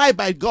fortified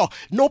by God,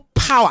 no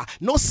power,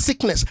 no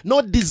sickness,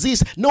 no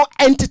disease, no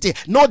entity,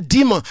 no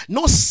demon,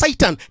 no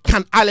Satan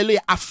can,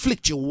 hallelujah,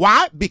 afflict you.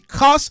 Why?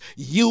 Because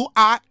you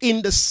are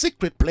in the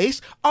secret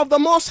place of the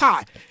Most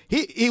High.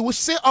 He will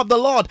say of the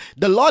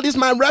Lord is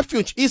my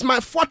refuge, is my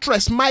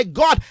fortress, my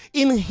God.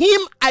 In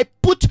Him I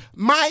put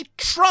my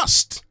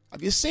trust.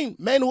 Have you seen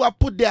men who have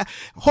put their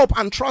hope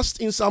and trust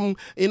in some,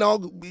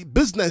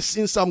 business,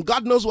 in some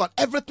God knows what?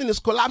 Everything is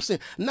collapsing.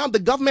 Now the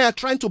government are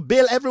trying to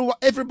bail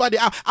everybody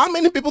out. How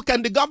many people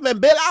can the government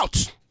bail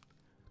out?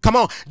 Come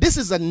on. This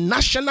is a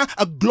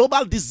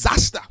global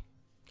disaster.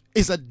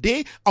 It's a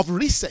day of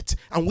reset,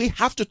 and we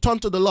have to turn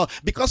to the Lord,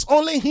 because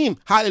only Him,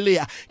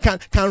 hallelujah,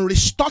 can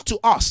restore to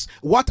us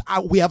what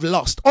we have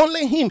lost.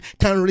 Only Him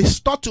can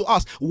restore to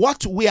us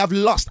what we have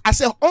lost. I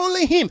say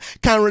only Him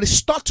can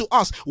restore to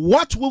us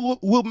what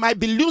we might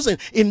be losing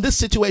in this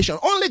situation.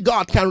 Only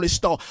God can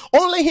restore.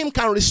 Only Him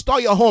can restore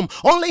your home.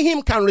 Only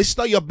Him can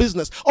restore your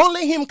business.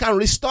 Only Him can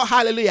restore,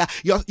 hallelujah,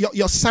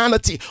 your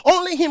sanity.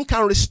 Only Him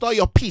can restore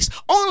your peace.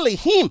 Only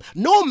Him.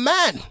 No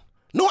man,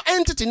 no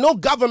entity, no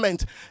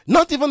government,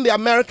 not even the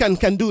American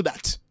can do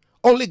that.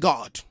 Only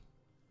God.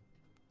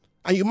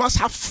 And you must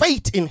have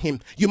faith in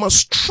Him. You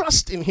must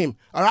trust in Him.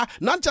 All right?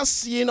 Not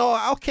just,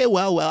 okay,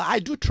 well, I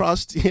do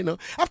trust,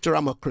 after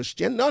I'm a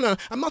Christian. No,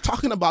 I'm not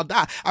talking about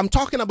that. I'm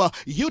talking about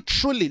you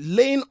truly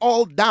laying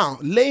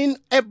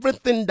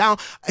everything down,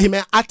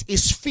 amen, at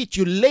His feet.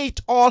 You lay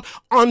it all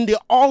on the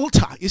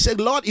altar. You say,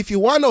 Lord, if you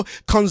want to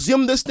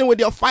consume this thing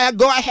with your fire,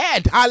 go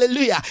ahead.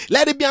 Hallelujah.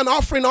 Let it be an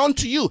offering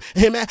unto you.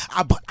 Amen.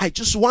 But I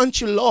just want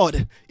you,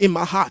 Lord, in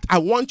my heart. I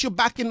want you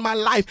back in my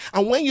life.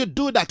 And when you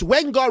do that,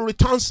 when God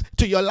returns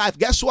to your life,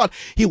 guess what?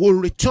 He will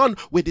return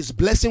with His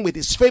blessing, with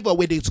His favor,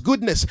 with His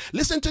goodness.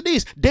 Listen to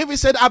this. David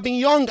said, I've been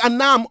young and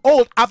now I'm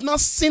old. I've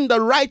not seen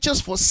the righteous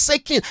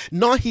forsaken,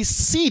 nor his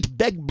seed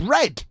beg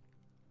bread.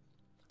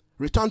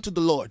 Return to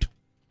the Lord.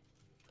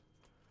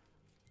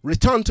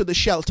 Return to the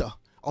shelter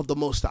of the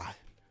Most High.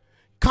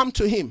 Come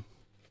to Him.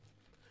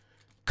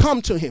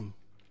 Come to Him.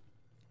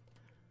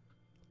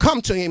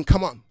 Come to Him.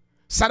 Come on.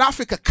 South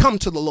Africa, come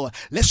to the Lord.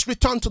 Let's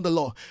return to the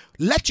Lord.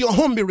 Let your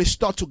home be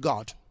restored to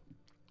God.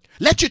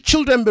 Let your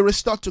children be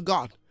restored to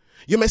God.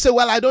 You may say,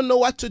 well, I don't know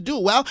what to do.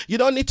 Well, you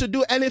don't need to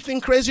do anything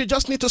crazy. You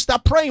just need to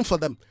start praying for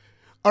them.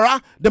 All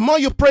right? The more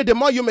you pray, the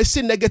more you may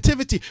see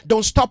negativity.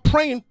 Don't stop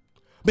praying,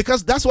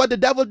 because that's what the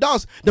devil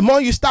does. The more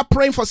you start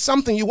praying for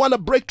something you want to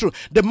break through,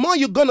 the more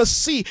you're going to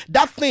see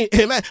that thing,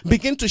 amen,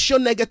 begin to show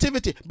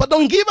negativity. But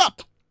don't give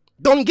up.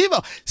 Don't give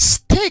up.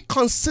 Stay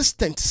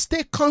consistent.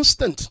 Stay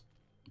constant.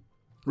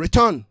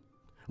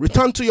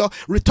 Return to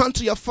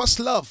your first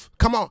love.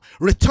 Come on.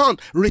 Return.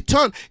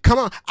 Come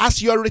on.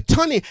 As you're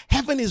returning,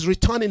 heaven is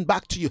returning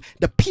back to you.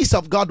 The peace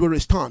of God will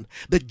return.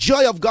 The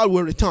joy of God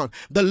will return.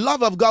 The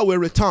love of God will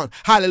return.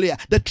 Hallelujah.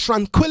 The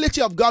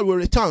tranquility of God will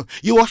return.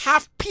 You will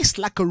have peace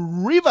like a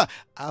river.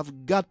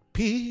 I've got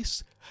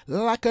peace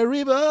like a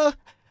river.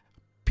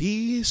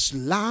 Peace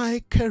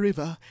like a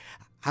river.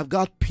 I've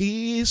got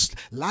peace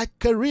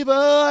like a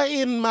river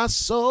in my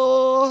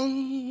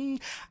soul.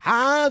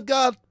 I've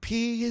got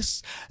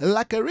peace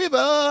like a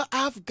river.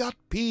 I've got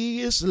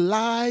peace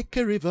like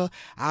a river.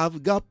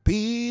 I've got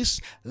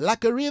peace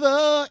like a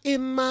river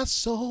in my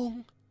soul.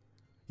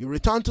 You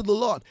return to the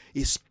Lord,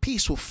 His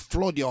peace will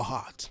flood your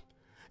heart.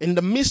 In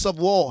the midst of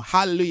war,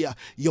 hallelujah,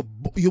 you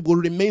will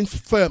remain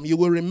firm. You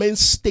will remain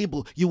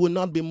stable. You will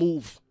not be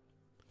moved.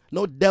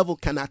 No devil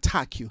can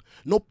attack you.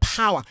 No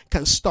power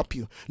can stop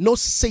you. No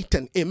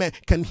Satan, amen,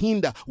 can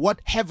hinder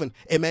what heaven,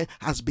 amen,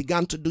 has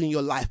begun to do in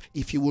your life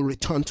if you will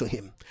return to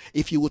Him.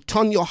 If you will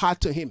turn your heart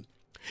to Him.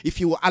 if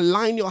you will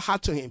align your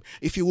heart to him,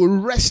 if you will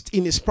rest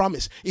in his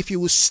promise, if you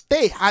will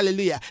stay,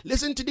 hallelujah,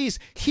 listen to this,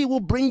 he will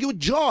bring you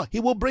joy, he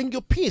will bring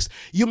you peace.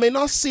 You may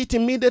not see it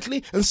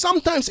immediately, and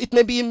sometimes it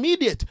may be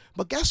immediate,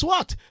 but guess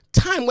what?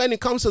 Time, when it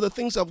comes to the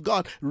things of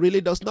God, really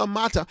does not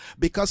matter,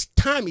 because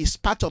time is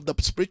part of the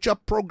spiritual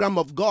program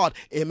of God,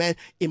 amen,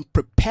 in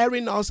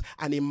preparing us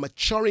and in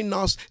maturing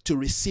us to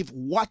receive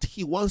what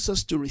he wants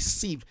us to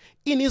receive.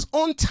 In his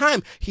own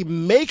time, he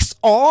makes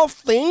all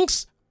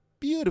things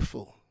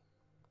beautiful.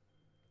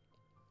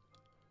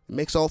 He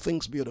makes all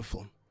things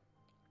beautiful.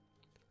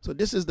 So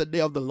this is the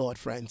day of the Lord,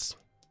 friends.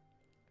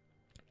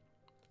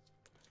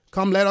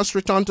 Come, let us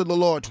return to the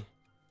Lord.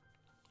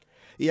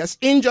 He has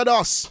injured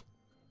us.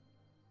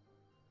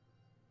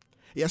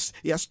 He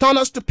has torn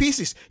us to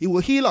pieces. He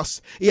will heal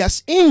us. He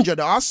has injured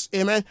us,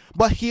 amen,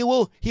 but he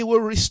will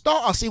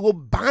restore us. He will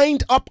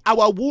bind up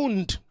our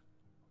wound.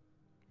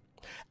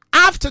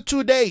 After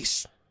 2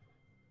 days,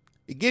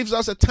 he gives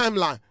us a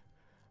timeline.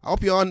 I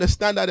hope you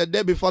understand that the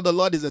day before the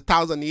Lord is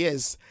 1,000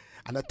 years.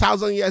 And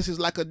 1,000 years is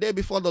like a day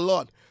before the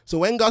Lord. So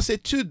when God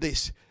said 2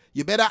 days,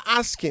 you better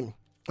ask him,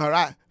 all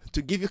right,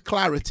 to give you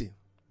clarity.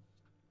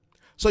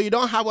 So you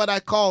don't have what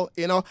I call,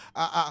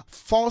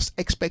 false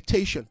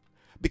expectation.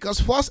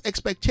 Because false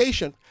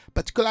expectation,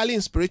 particularly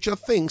in spiritual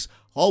things,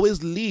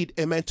 always lead,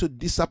 amen, to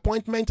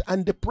disappointment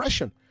and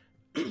depression.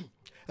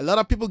 A lot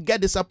of people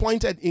get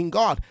disappointed in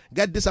God,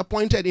 get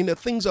disappointed in the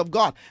things of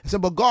God. They say,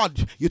 but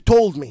God, you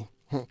told me.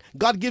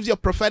 God gives you a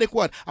prophetic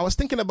word. I was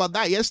thinking about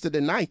that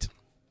yesterday night.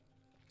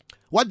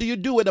 What do you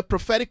do with a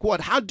prophetic word?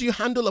 How do you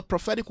handle a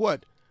prophetic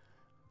word?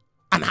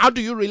 And how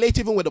do you relate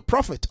even with a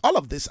prophet? All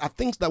of these are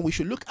things that we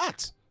should look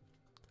at.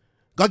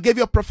 God gave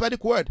you a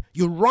prophetic word.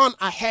 You run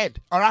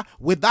ahead, all right,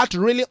 without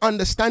really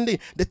understanding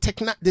the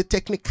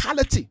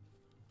technicality,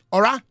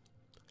 all right?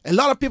 A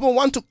lot of people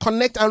want to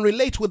connect and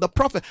relate with the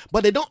prophet,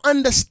 but they don't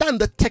understand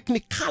the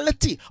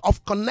technicality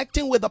of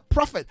connecting with a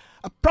prophet.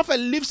 A prophet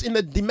lives in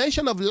a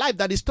dimension of life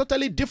that is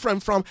totally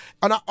different from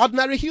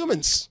ordinary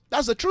humans.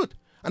 That's the truth.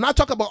 And I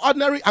talk about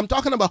ordinary, I'm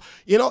talking about,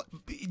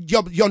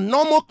 your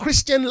normal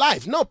Christian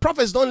life. No,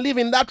 prophets don't live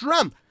in that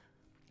realm.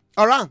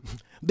 All right?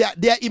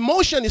 Their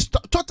emotion is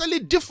totally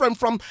different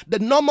from the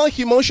normal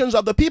emotions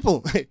of the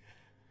people.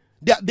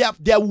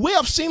 their way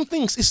of seeing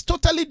things is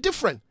totally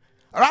different.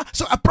 All right?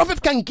 So a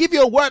prophet can give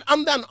you a word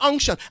under an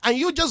unction, and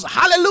you just,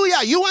 hallelujah,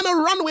 you want to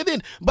run with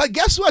it. But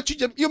guess what?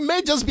 You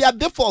may just be at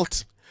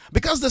default.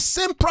 Because the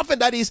same prophet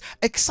that is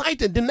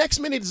excited, the next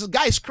minute this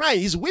guy is crying,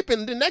 he's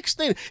weeping, the next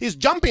thing he's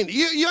jumping.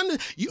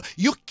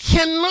 You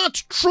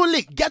cannot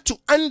truly get to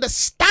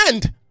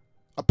understand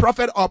a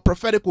prophet or a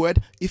prophetic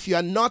word if you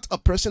are not a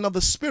person of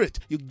the spirit.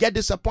 You get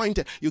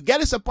disappointed. You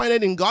get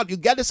disappointed in God. You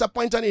get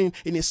disappointed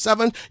in his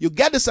servant. You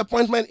get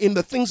disappointment in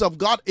the things of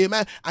God.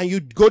 Amen. And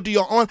you go to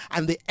your own,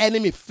 and the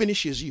enemy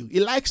finishes you. He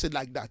likes it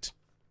like that.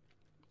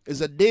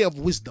 It's a day of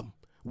wisdom.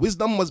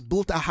 Wisdom must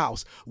build a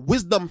house.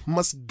 Wisdom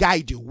must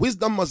guide you.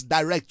 Wisdom must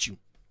direct you.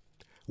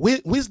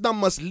 Wisdom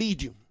must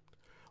lead you.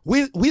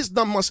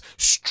 Wisdom must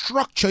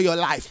structure your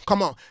life.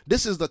 Come on.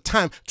 This is the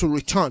time to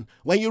return.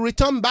 When you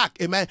return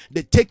back, amen,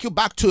 they take you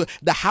back to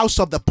the house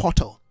of the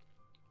potter.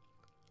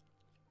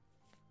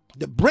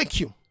 They break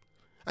you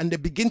and they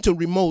begin to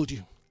remold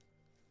you.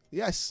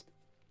 Yes.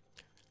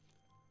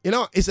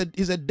 It's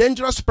a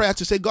dangerous prayer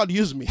to say, God,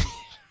 use me.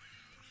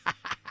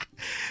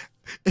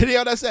 You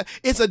understand?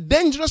 It's a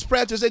dangerous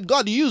prayer to say,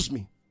 God, use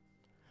me.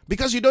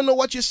 Because you don't know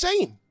what you're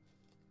saying.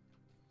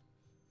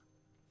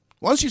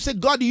 Once you say,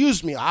 God,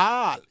 use me,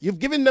 you've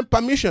given them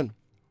permission.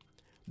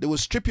 They will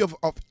strip you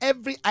of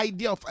every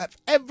idea, of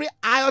every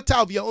iota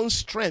of your own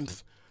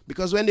strength.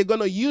 Because when they're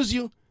going to use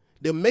you,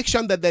 they make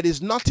sure that there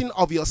is nothing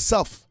of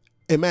yourself,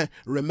 amen,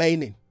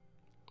 remaining.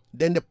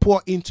 Then they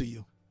pour into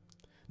you.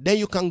 Then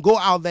you can go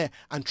out there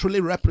and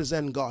truly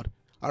represent God.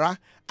 All right.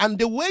 And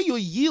the way you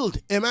yield,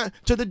 amen,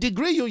 to the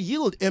degree you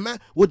yield, amen,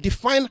 will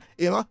define,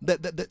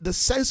 the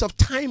sense of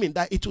timing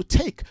that it will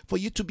take for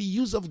you to be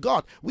used of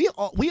God. We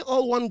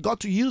all want God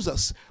to use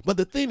us. But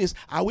the thing is,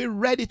 are we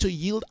ready to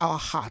yield our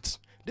hearts?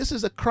 This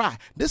is a cry.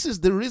 This is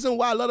the reason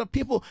why a lot of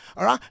people,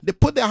 all right, they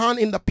put their hand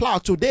in the plow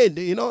today,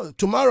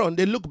 tomorrow, and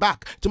they look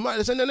back. Tomorrow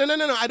they say, no,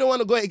 I don't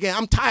want to go again.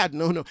 I'm tired.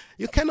 No.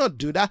 You cannot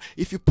do that.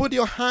 If you put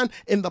your hand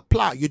in the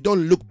plow, you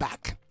don't look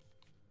back.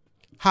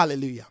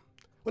 Hallelujah.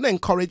 I want to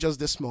encourage us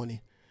this morning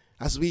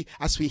as we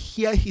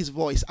hear his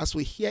voice, as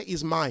we hear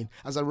his mind,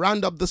 as I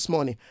round up this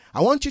morning.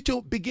 I want you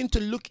to begin to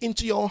look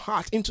into your own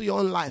heart, into your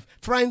own life.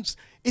 Friends,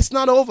 it's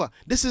not over.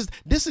 This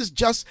is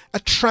just a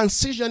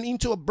transition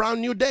into a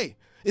brand new day.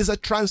 It's a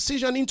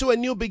transition into a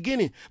new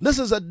beginning. This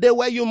is a day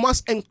where you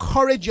must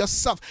encourage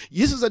yourself.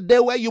 This is a day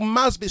where you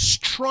must be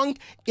strong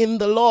in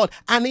the Lord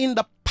and in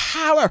the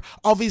power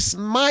of his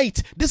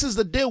might. This is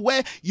the day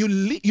where you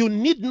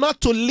need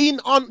not to lean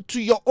on to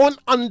your own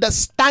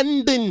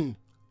understanding.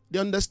 The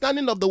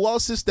understanding of the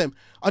world system.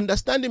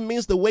 Understanding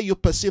means the way you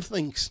perceive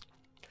things.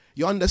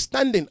 Your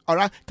understanding, all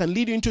right, can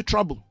lead you into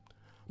trouble.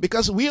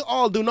 Because we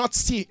all do not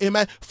see,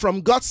 amen,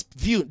 from God's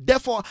view.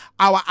 Therefore,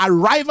 our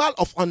arrival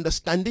of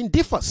understanding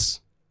differs.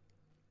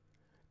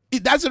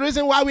 That's the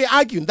reason why we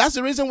argue. That's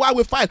the reason why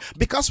we fight.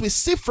 Because we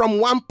see from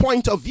one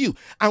point of view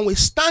and we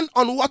stand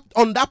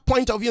on that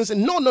point of view and say,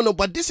 no,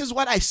 but this is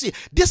what I see.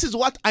 This is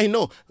what I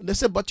know. They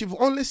say, but you've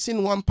only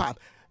seen one part.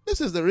 This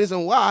is the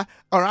reason why,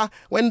 all right,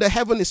 when the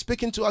heaven is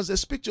speaking to us, they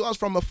speak to us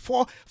from a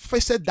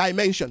four-faced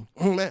dimension.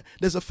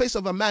 There's a face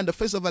of a man, the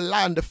face of a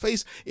lion, the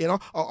face,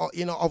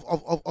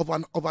 of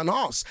an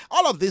horse.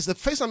 All of this, the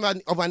face of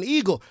an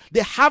eagle.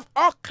 They have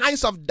all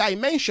kinds of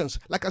dimensions.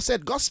 Like I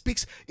said, God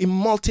speaks in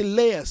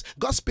multi-layers.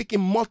 God speaks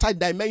in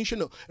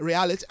multi-dimensional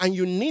reality, and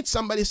you need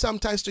somebody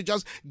sometimes to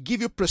just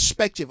give you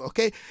perspective.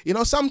 Okay,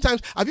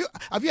 sometimes have you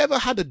ever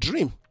had a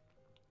dream?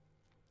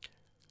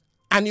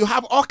 And you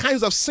have all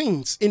kinds of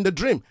scenes in the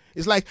dream.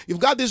 It's like you've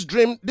got this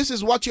dream. This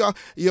is what you're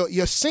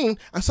seeing,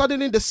 and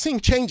suddenly the scene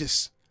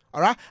changes.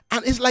 All right,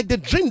 and it's like the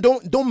dream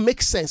don't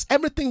make sense.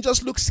 Everything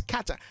just looks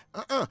scattered.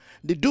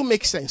 They do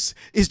make sense.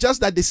 It's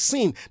just that the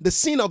scene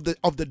of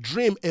the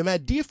dream,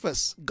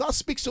 differs. God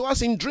speaks to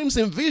us in dreams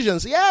and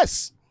visions.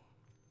 Yes.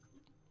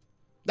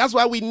 That's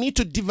why we need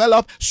to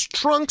develop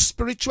strong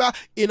spiritual,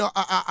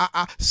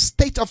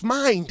 state of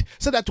mind,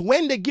 so that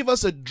when they give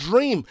us a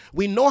dream,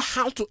 we know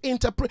how to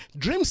interpret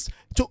dreams.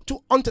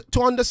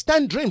 To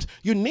understand dreams,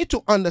 you need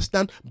to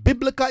understand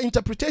biblical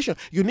interpretation.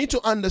 You need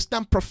to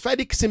understand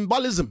prophetic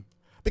symbolism,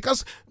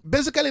 because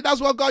basically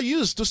that's what God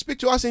used to speak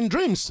to us in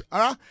dreams. All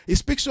right, He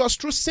speaks to us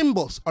through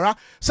symbols. All right,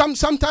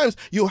 sometimes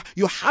you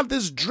have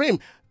this dream,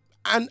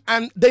 and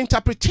the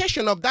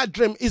interpretation of that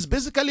dream is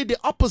basically the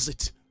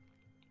opposite.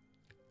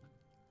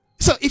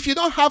 So if you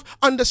don't have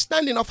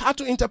understanding of how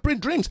to interpret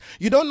dreams,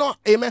 you don't know,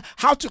 amen,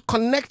 how to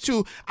connect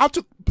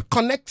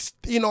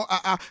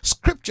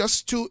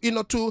scriptures to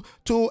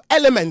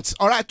elements,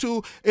 all right,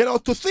 to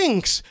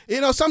things.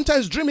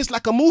 Sometimes dream is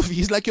like a movie.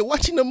 It's like you're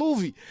watching a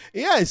movie.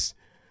 Yes.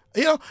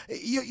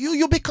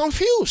 You'll be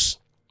confused.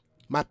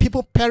 My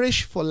people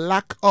perish for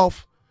lack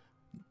of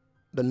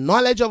the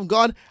knowledge of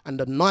God and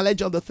the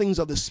knowledge of the things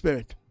of the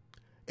Spirit.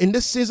 In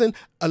this season,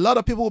 a lot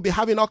of people will be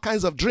having all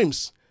kinds of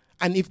dreams.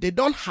 And if they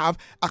don't have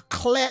a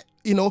clear,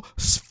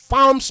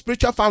 firm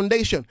spiritual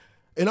foundation,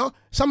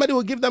 somebody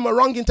will give them a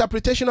wrong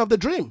interpretation of the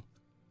dream.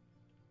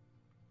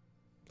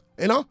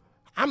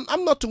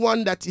 I'm not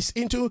one that is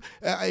into,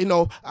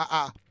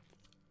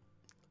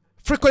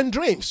 frequent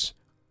dreams.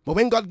 But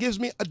when God gives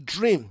me a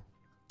dream,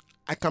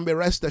 I can be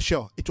rest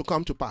assured it will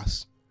come to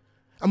pass.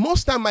 And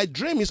most time my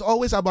dream is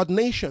always about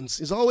nations.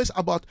 It's always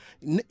about,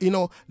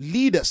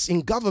 leaders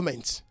in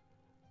government.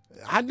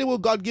 Hardly will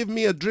God give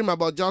me a dream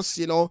about just,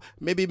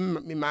 maybe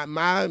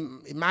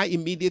my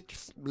immediate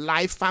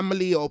life,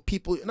 family, or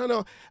people.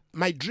 No.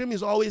 My dream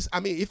is always,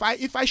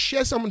 if I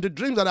share some of the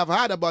dreams that I've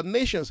had about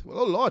nations,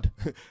 oh Lord,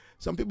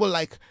 some people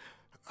like,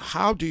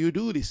 how do you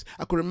do this?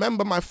 I could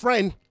remember my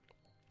friend,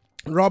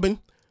 Robin,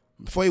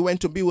 before he went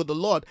to be with the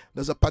Lord,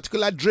 there's a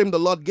particular dream the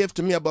Lord gave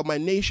to me about my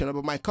nation,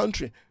 about my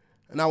country.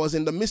 And I was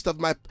in the midst of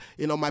my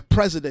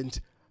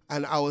president,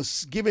 and I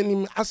was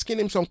asking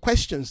him some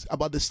questions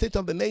about the state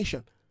of the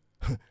nation.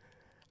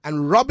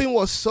 And Robin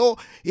was so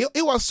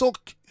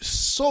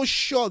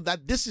sure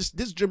that this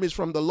dream is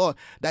from the Lord,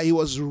 that he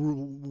was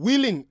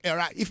willing.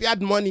 If he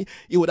had money,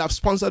 he would have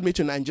sponsored me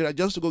to Nigeria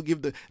just to go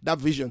give that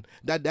vision,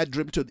 that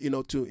dream to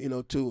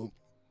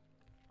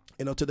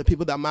the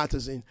people that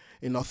matters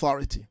in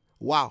authority.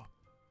 Wow.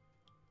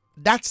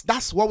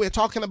 That's what we're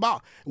talking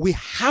about. We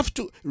have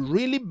to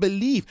really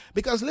believe,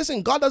 because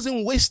listen, God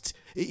doesn't waste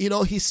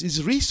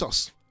his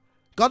resource.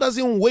 God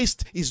doesn't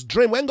waste his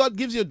dream. When God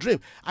gives you a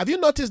dream, have you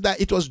noticed that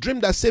it was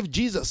dream that saved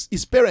Jesus,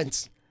 his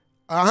parents?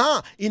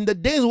 In the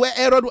days where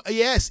Herod,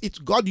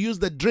 God used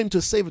the dream to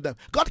save them.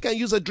 God can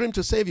use a dream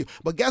to save you.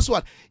 But guess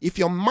what? If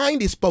your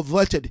mind is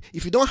perverted,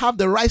 if you don't have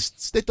the right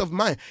state of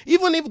mind,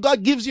 even if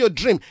God gives you a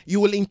dream, you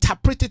will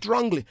interpret it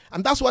wrongly.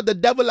 And that's what the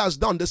devil has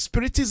done. The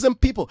spiritism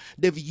people,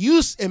 they've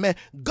used a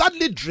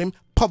godly dream,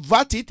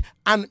 pervert it,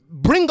 and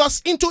bring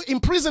us into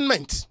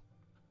imprisonment.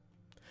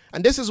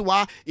 And this is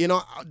why,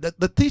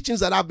 the teachings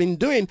that I've been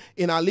doing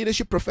in our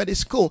leadership prophetic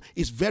school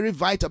is very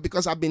vital,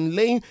 because I've been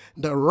laying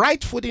the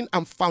right footing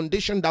and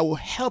foundation that will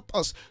help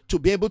us to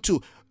be able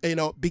to,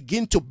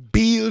 begin to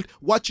build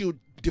what you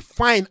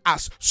define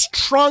as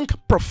strong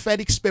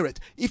prophetic spirit.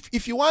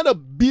 If you want to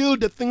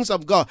build the things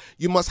of God,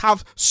 you must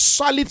have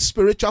solid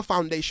spiritual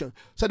foundation,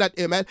 so that,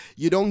 amen,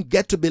 you don't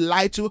get to be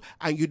lied to,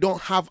 and you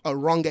don't have a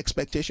wrong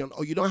expectation,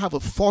 or you don't have a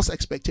false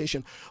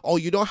expectation, or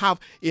you don't have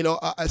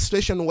a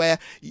situation where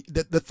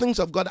the things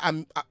of God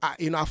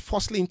are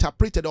falsely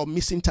interpreted or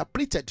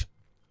misinterpreted.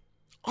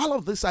 All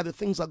of these are the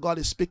things that God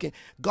is speaking.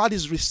 God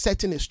is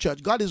resetting his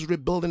church. God is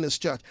rebuilding his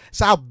church.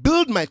 So I'll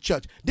build my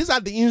church. These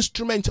are the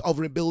instruments of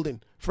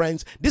rebuilding,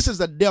 friends. This is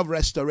the day of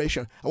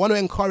restoration. I want to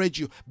encourage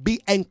you. Be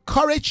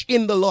encouraged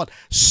in the Lord.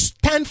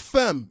 Stand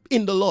firm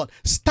in the Lord.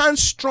 Stand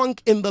strong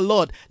in the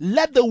Lord.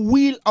 Let the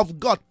will of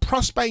God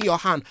prosper in your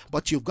hand,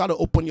 but you've got to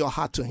open your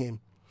heart to him.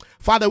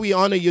 Father, we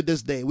honor you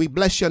this day. We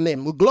bless your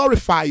name. We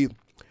glorify you.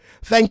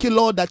 Thank you,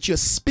 Lord, that you're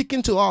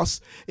speaking to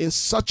us in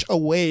such a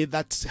way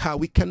that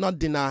we cannot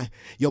deny.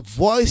 Your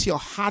voice, your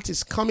heart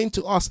is coming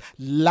to us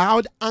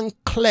loud and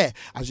clear.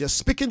 As you're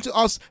speaking to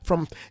us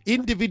from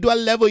individual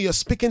level, you're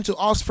speaking to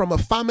us from a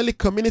family,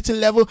 community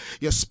level.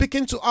 You're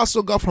speaking to us,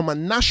 oh God, from a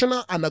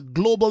national and a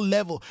global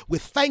level. We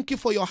thank you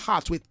for your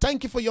heart. We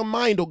thank you for your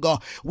mind, oh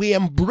God. We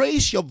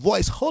embrace your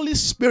voice. Holy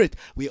Spirit,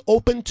 we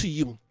open to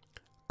you.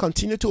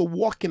 Continue to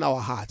walk in our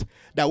heart,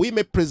 that we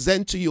may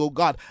present to you, O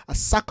God, a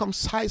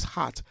circumcised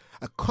heart,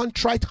 a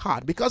contrite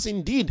heart. Because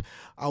indeed,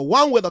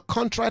 one with a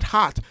contrite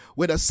heart,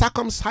 with a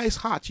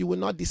circumcised heart, you will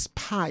not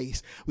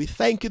despise. We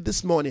thank you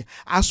this morning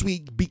as we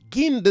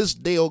begin this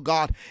day, O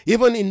God,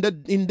 even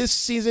in this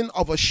season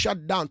of a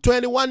shutdown,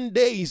 21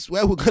 days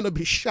where we're going to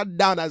be shut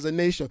down as a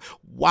nation.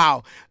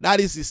 Wow, that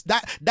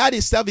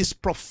itself is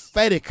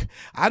prophetic.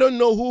 I don't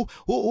know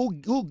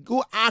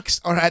who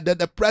asked, all right,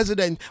 the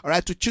president, all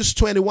right, to choose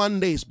 21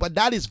 days, but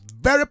that is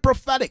very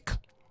prophetic.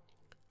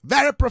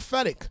 Very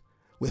prophetic.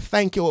 We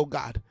thank you, oh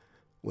God.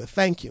 We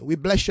thank you. We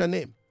bless your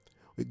name.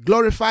 We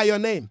glorify your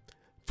name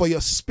for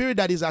your spirit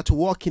that is at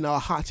work in our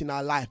heart, in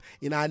our life,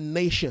 in our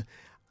nation.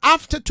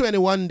 After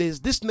 21 days,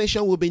 this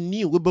nation will be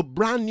new, will be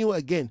brand new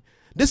again.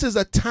 This is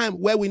a time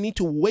where we need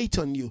to wait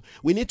on you.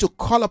 We need to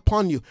call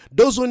upon you.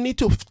 Those who need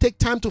to take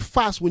time to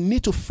fast, we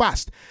need to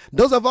fast.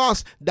 Those of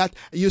us that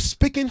you're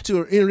speaking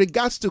to in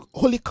regards to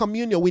Holy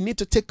Communion, we need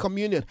to take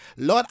communion.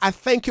 Lord, I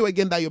thank you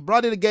again that you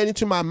brought it again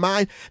into my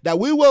mind, that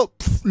we will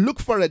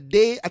look for a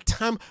day, a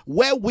time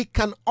where we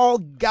can all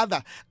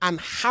gather and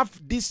have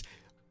this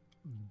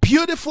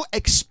beautiful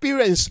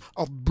experience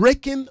of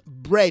breaking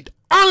bread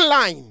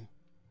online.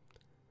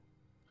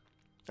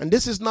 And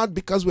this is not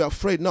because we're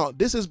afraid. No,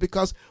 this is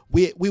because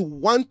we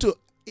want to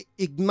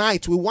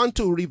ignite. We want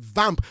to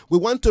revamp. We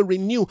want to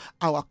renew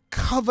our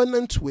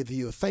covenant with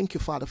you. Thank you,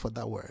 Father, for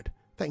that word.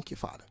 Thank you,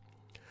 Father.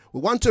 We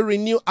want to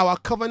renew our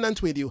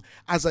covenant with you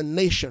as a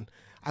nation,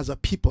 as a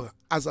people,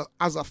 as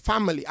a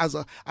family,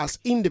 as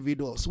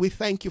individuals. We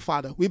thank you,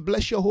 Father. We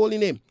bless your holy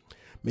name.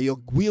 May your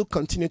will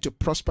continue to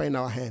prosper in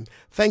our hand.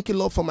 Thank you,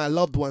 Lord, for my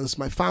loved ones,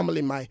 my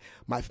family, my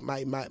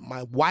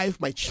wife,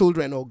 my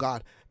children, oh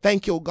God.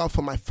 Thank you, oh God,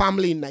 for my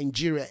family in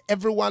Nigeria.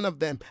 Every one of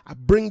them, I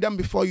bring them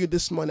before you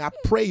this morning. I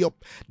pray your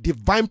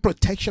divine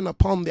protection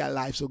upon their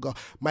lives, oh God.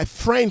 My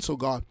friends, oh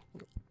God.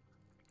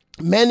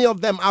 Many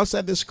of them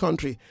outside this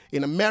country,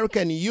 in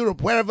America and in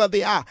Europe, wherever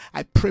they are,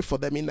 I pray for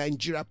them. In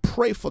Nigeria, I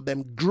pray for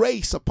them,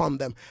 grace upon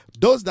them.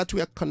 Those that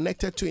we are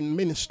connected to in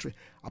ministry,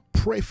 I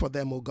pray for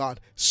them, oh God,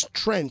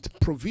 strength,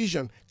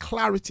 provision,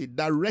 clarity,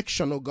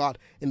 direction, oh God,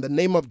 in the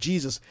name of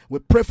Jesus. We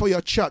pray for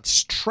your church,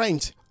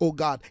 strength, oh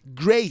God,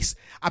 grace,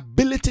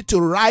 ability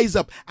to rise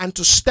up and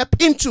to step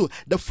into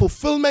the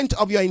fulfillment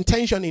of your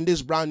intention in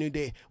this brand new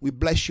day. We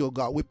bless you, oh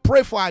God. We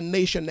pray for our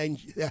nation,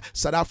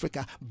 South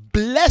Africa.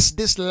 Bless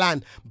this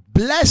land.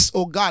 Bless,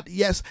 oh God,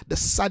 yes, the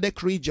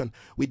SADC region.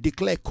 We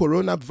declare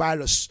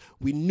coronavirus.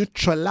 We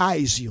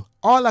neutralize you.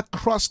 All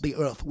across the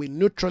earth, we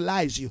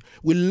neutralize you.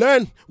 We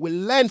learn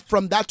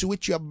from that to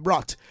which you have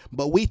brought,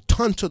 but we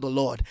turn to the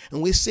Lord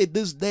and we say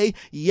this day,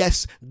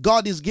 yes,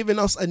 God is giving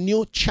us a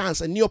new chance,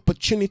 a new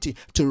opportunity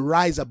to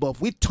rise above.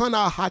 We turn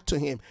our heart to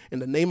him in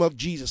the name of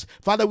Jesus.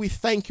 Father, we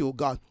thank you,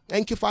 God.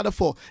 Thank you, Father,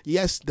 for,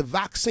 yes, the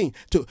vaccine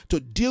to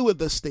deal with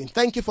this thing.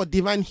 Thank you for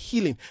divine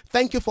healing.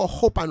 Thank you for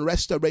hope and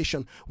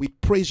restoration. We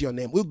praise your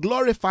name. We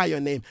glorify your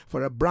name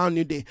for a brand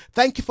new day.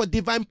 Thank you for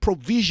divine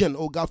provision,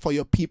 oh God, for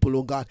your people,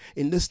 oh God,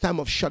 in this time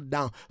of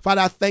shutdown.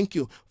 Father, I thank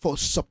you for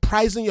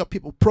surprising your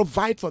people.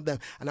 Provide for them.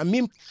 And I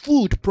mean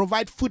food.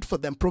 Provide food for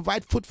them.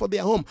 Provide food for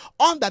their home.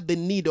 All that they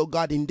need, oh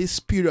God, in this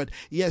period,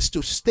 yes,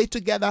 to stay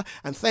together.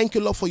 And thank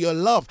you, Lord, for your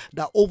love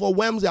that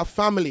overwhelms their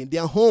family,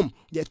 their home,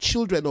 their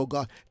children, oh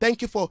God.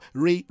 Thank you for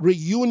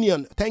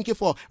reunion. Thank you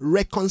for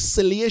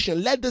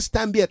reconciliation. Let this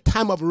time be a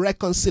time of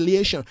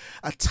reconciliation,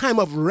 a time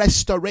of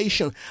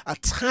restoration, a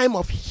time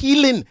of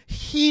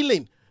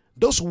healing.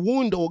 Those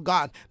wounds, oh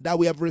God, that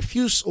we have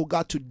refused, oh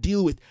God, to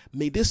deal with.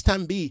 May this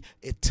time be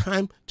a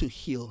time to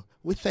heal.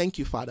 We thank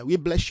you, Father. We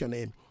bless your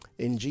name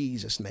in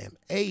Jesus' name.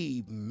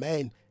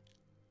 Amen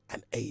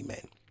and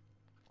amen.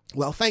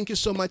 Well, thank you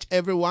so much,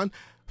 everyone,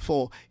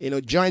 for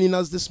joining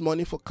us this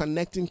morning, for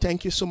connecting.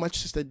 Thank you so much,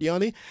 Sister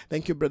Dione.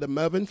 Thank you, Brother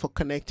Mervin, for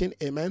connecting.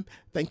 Amen.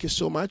 Thank you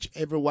so much,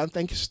 everyone.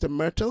 Thank you, Sister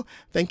Myrtle.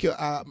 Thank you,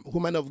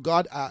 woman of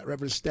God,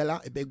 Reverend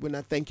Stella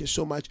Ebegbuna. Thank you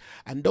so much.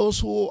 And those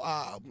who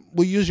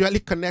will usually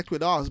connect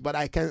with us, but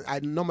I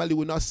normally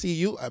will not see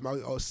you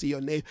or see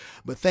your name.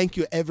 But thank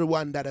you,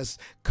 everyone that has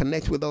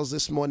connected with us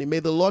this morning. May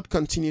the Lord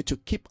continue to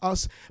keep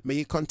us. May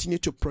He continue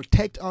to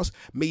protect us.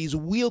 May His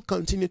will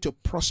continue to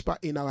prosper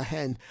in our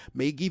hand.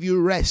 May He give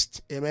you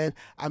rest. Amen.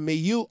 And may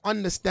you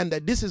understand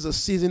that this is a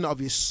season of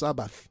His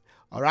Sabbath.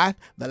 All right,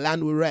 the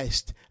land will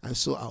rest, and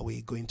so are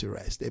we going to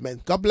rest. Amen.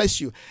 God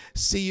bless you.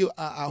 See you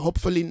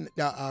hopefully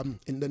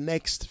in the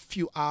next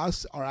few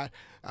hours. All right,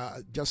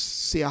 just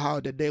see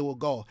how the day will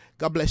go.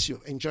 God bless you.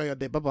 Enjoy your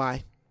day. Bye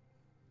bye.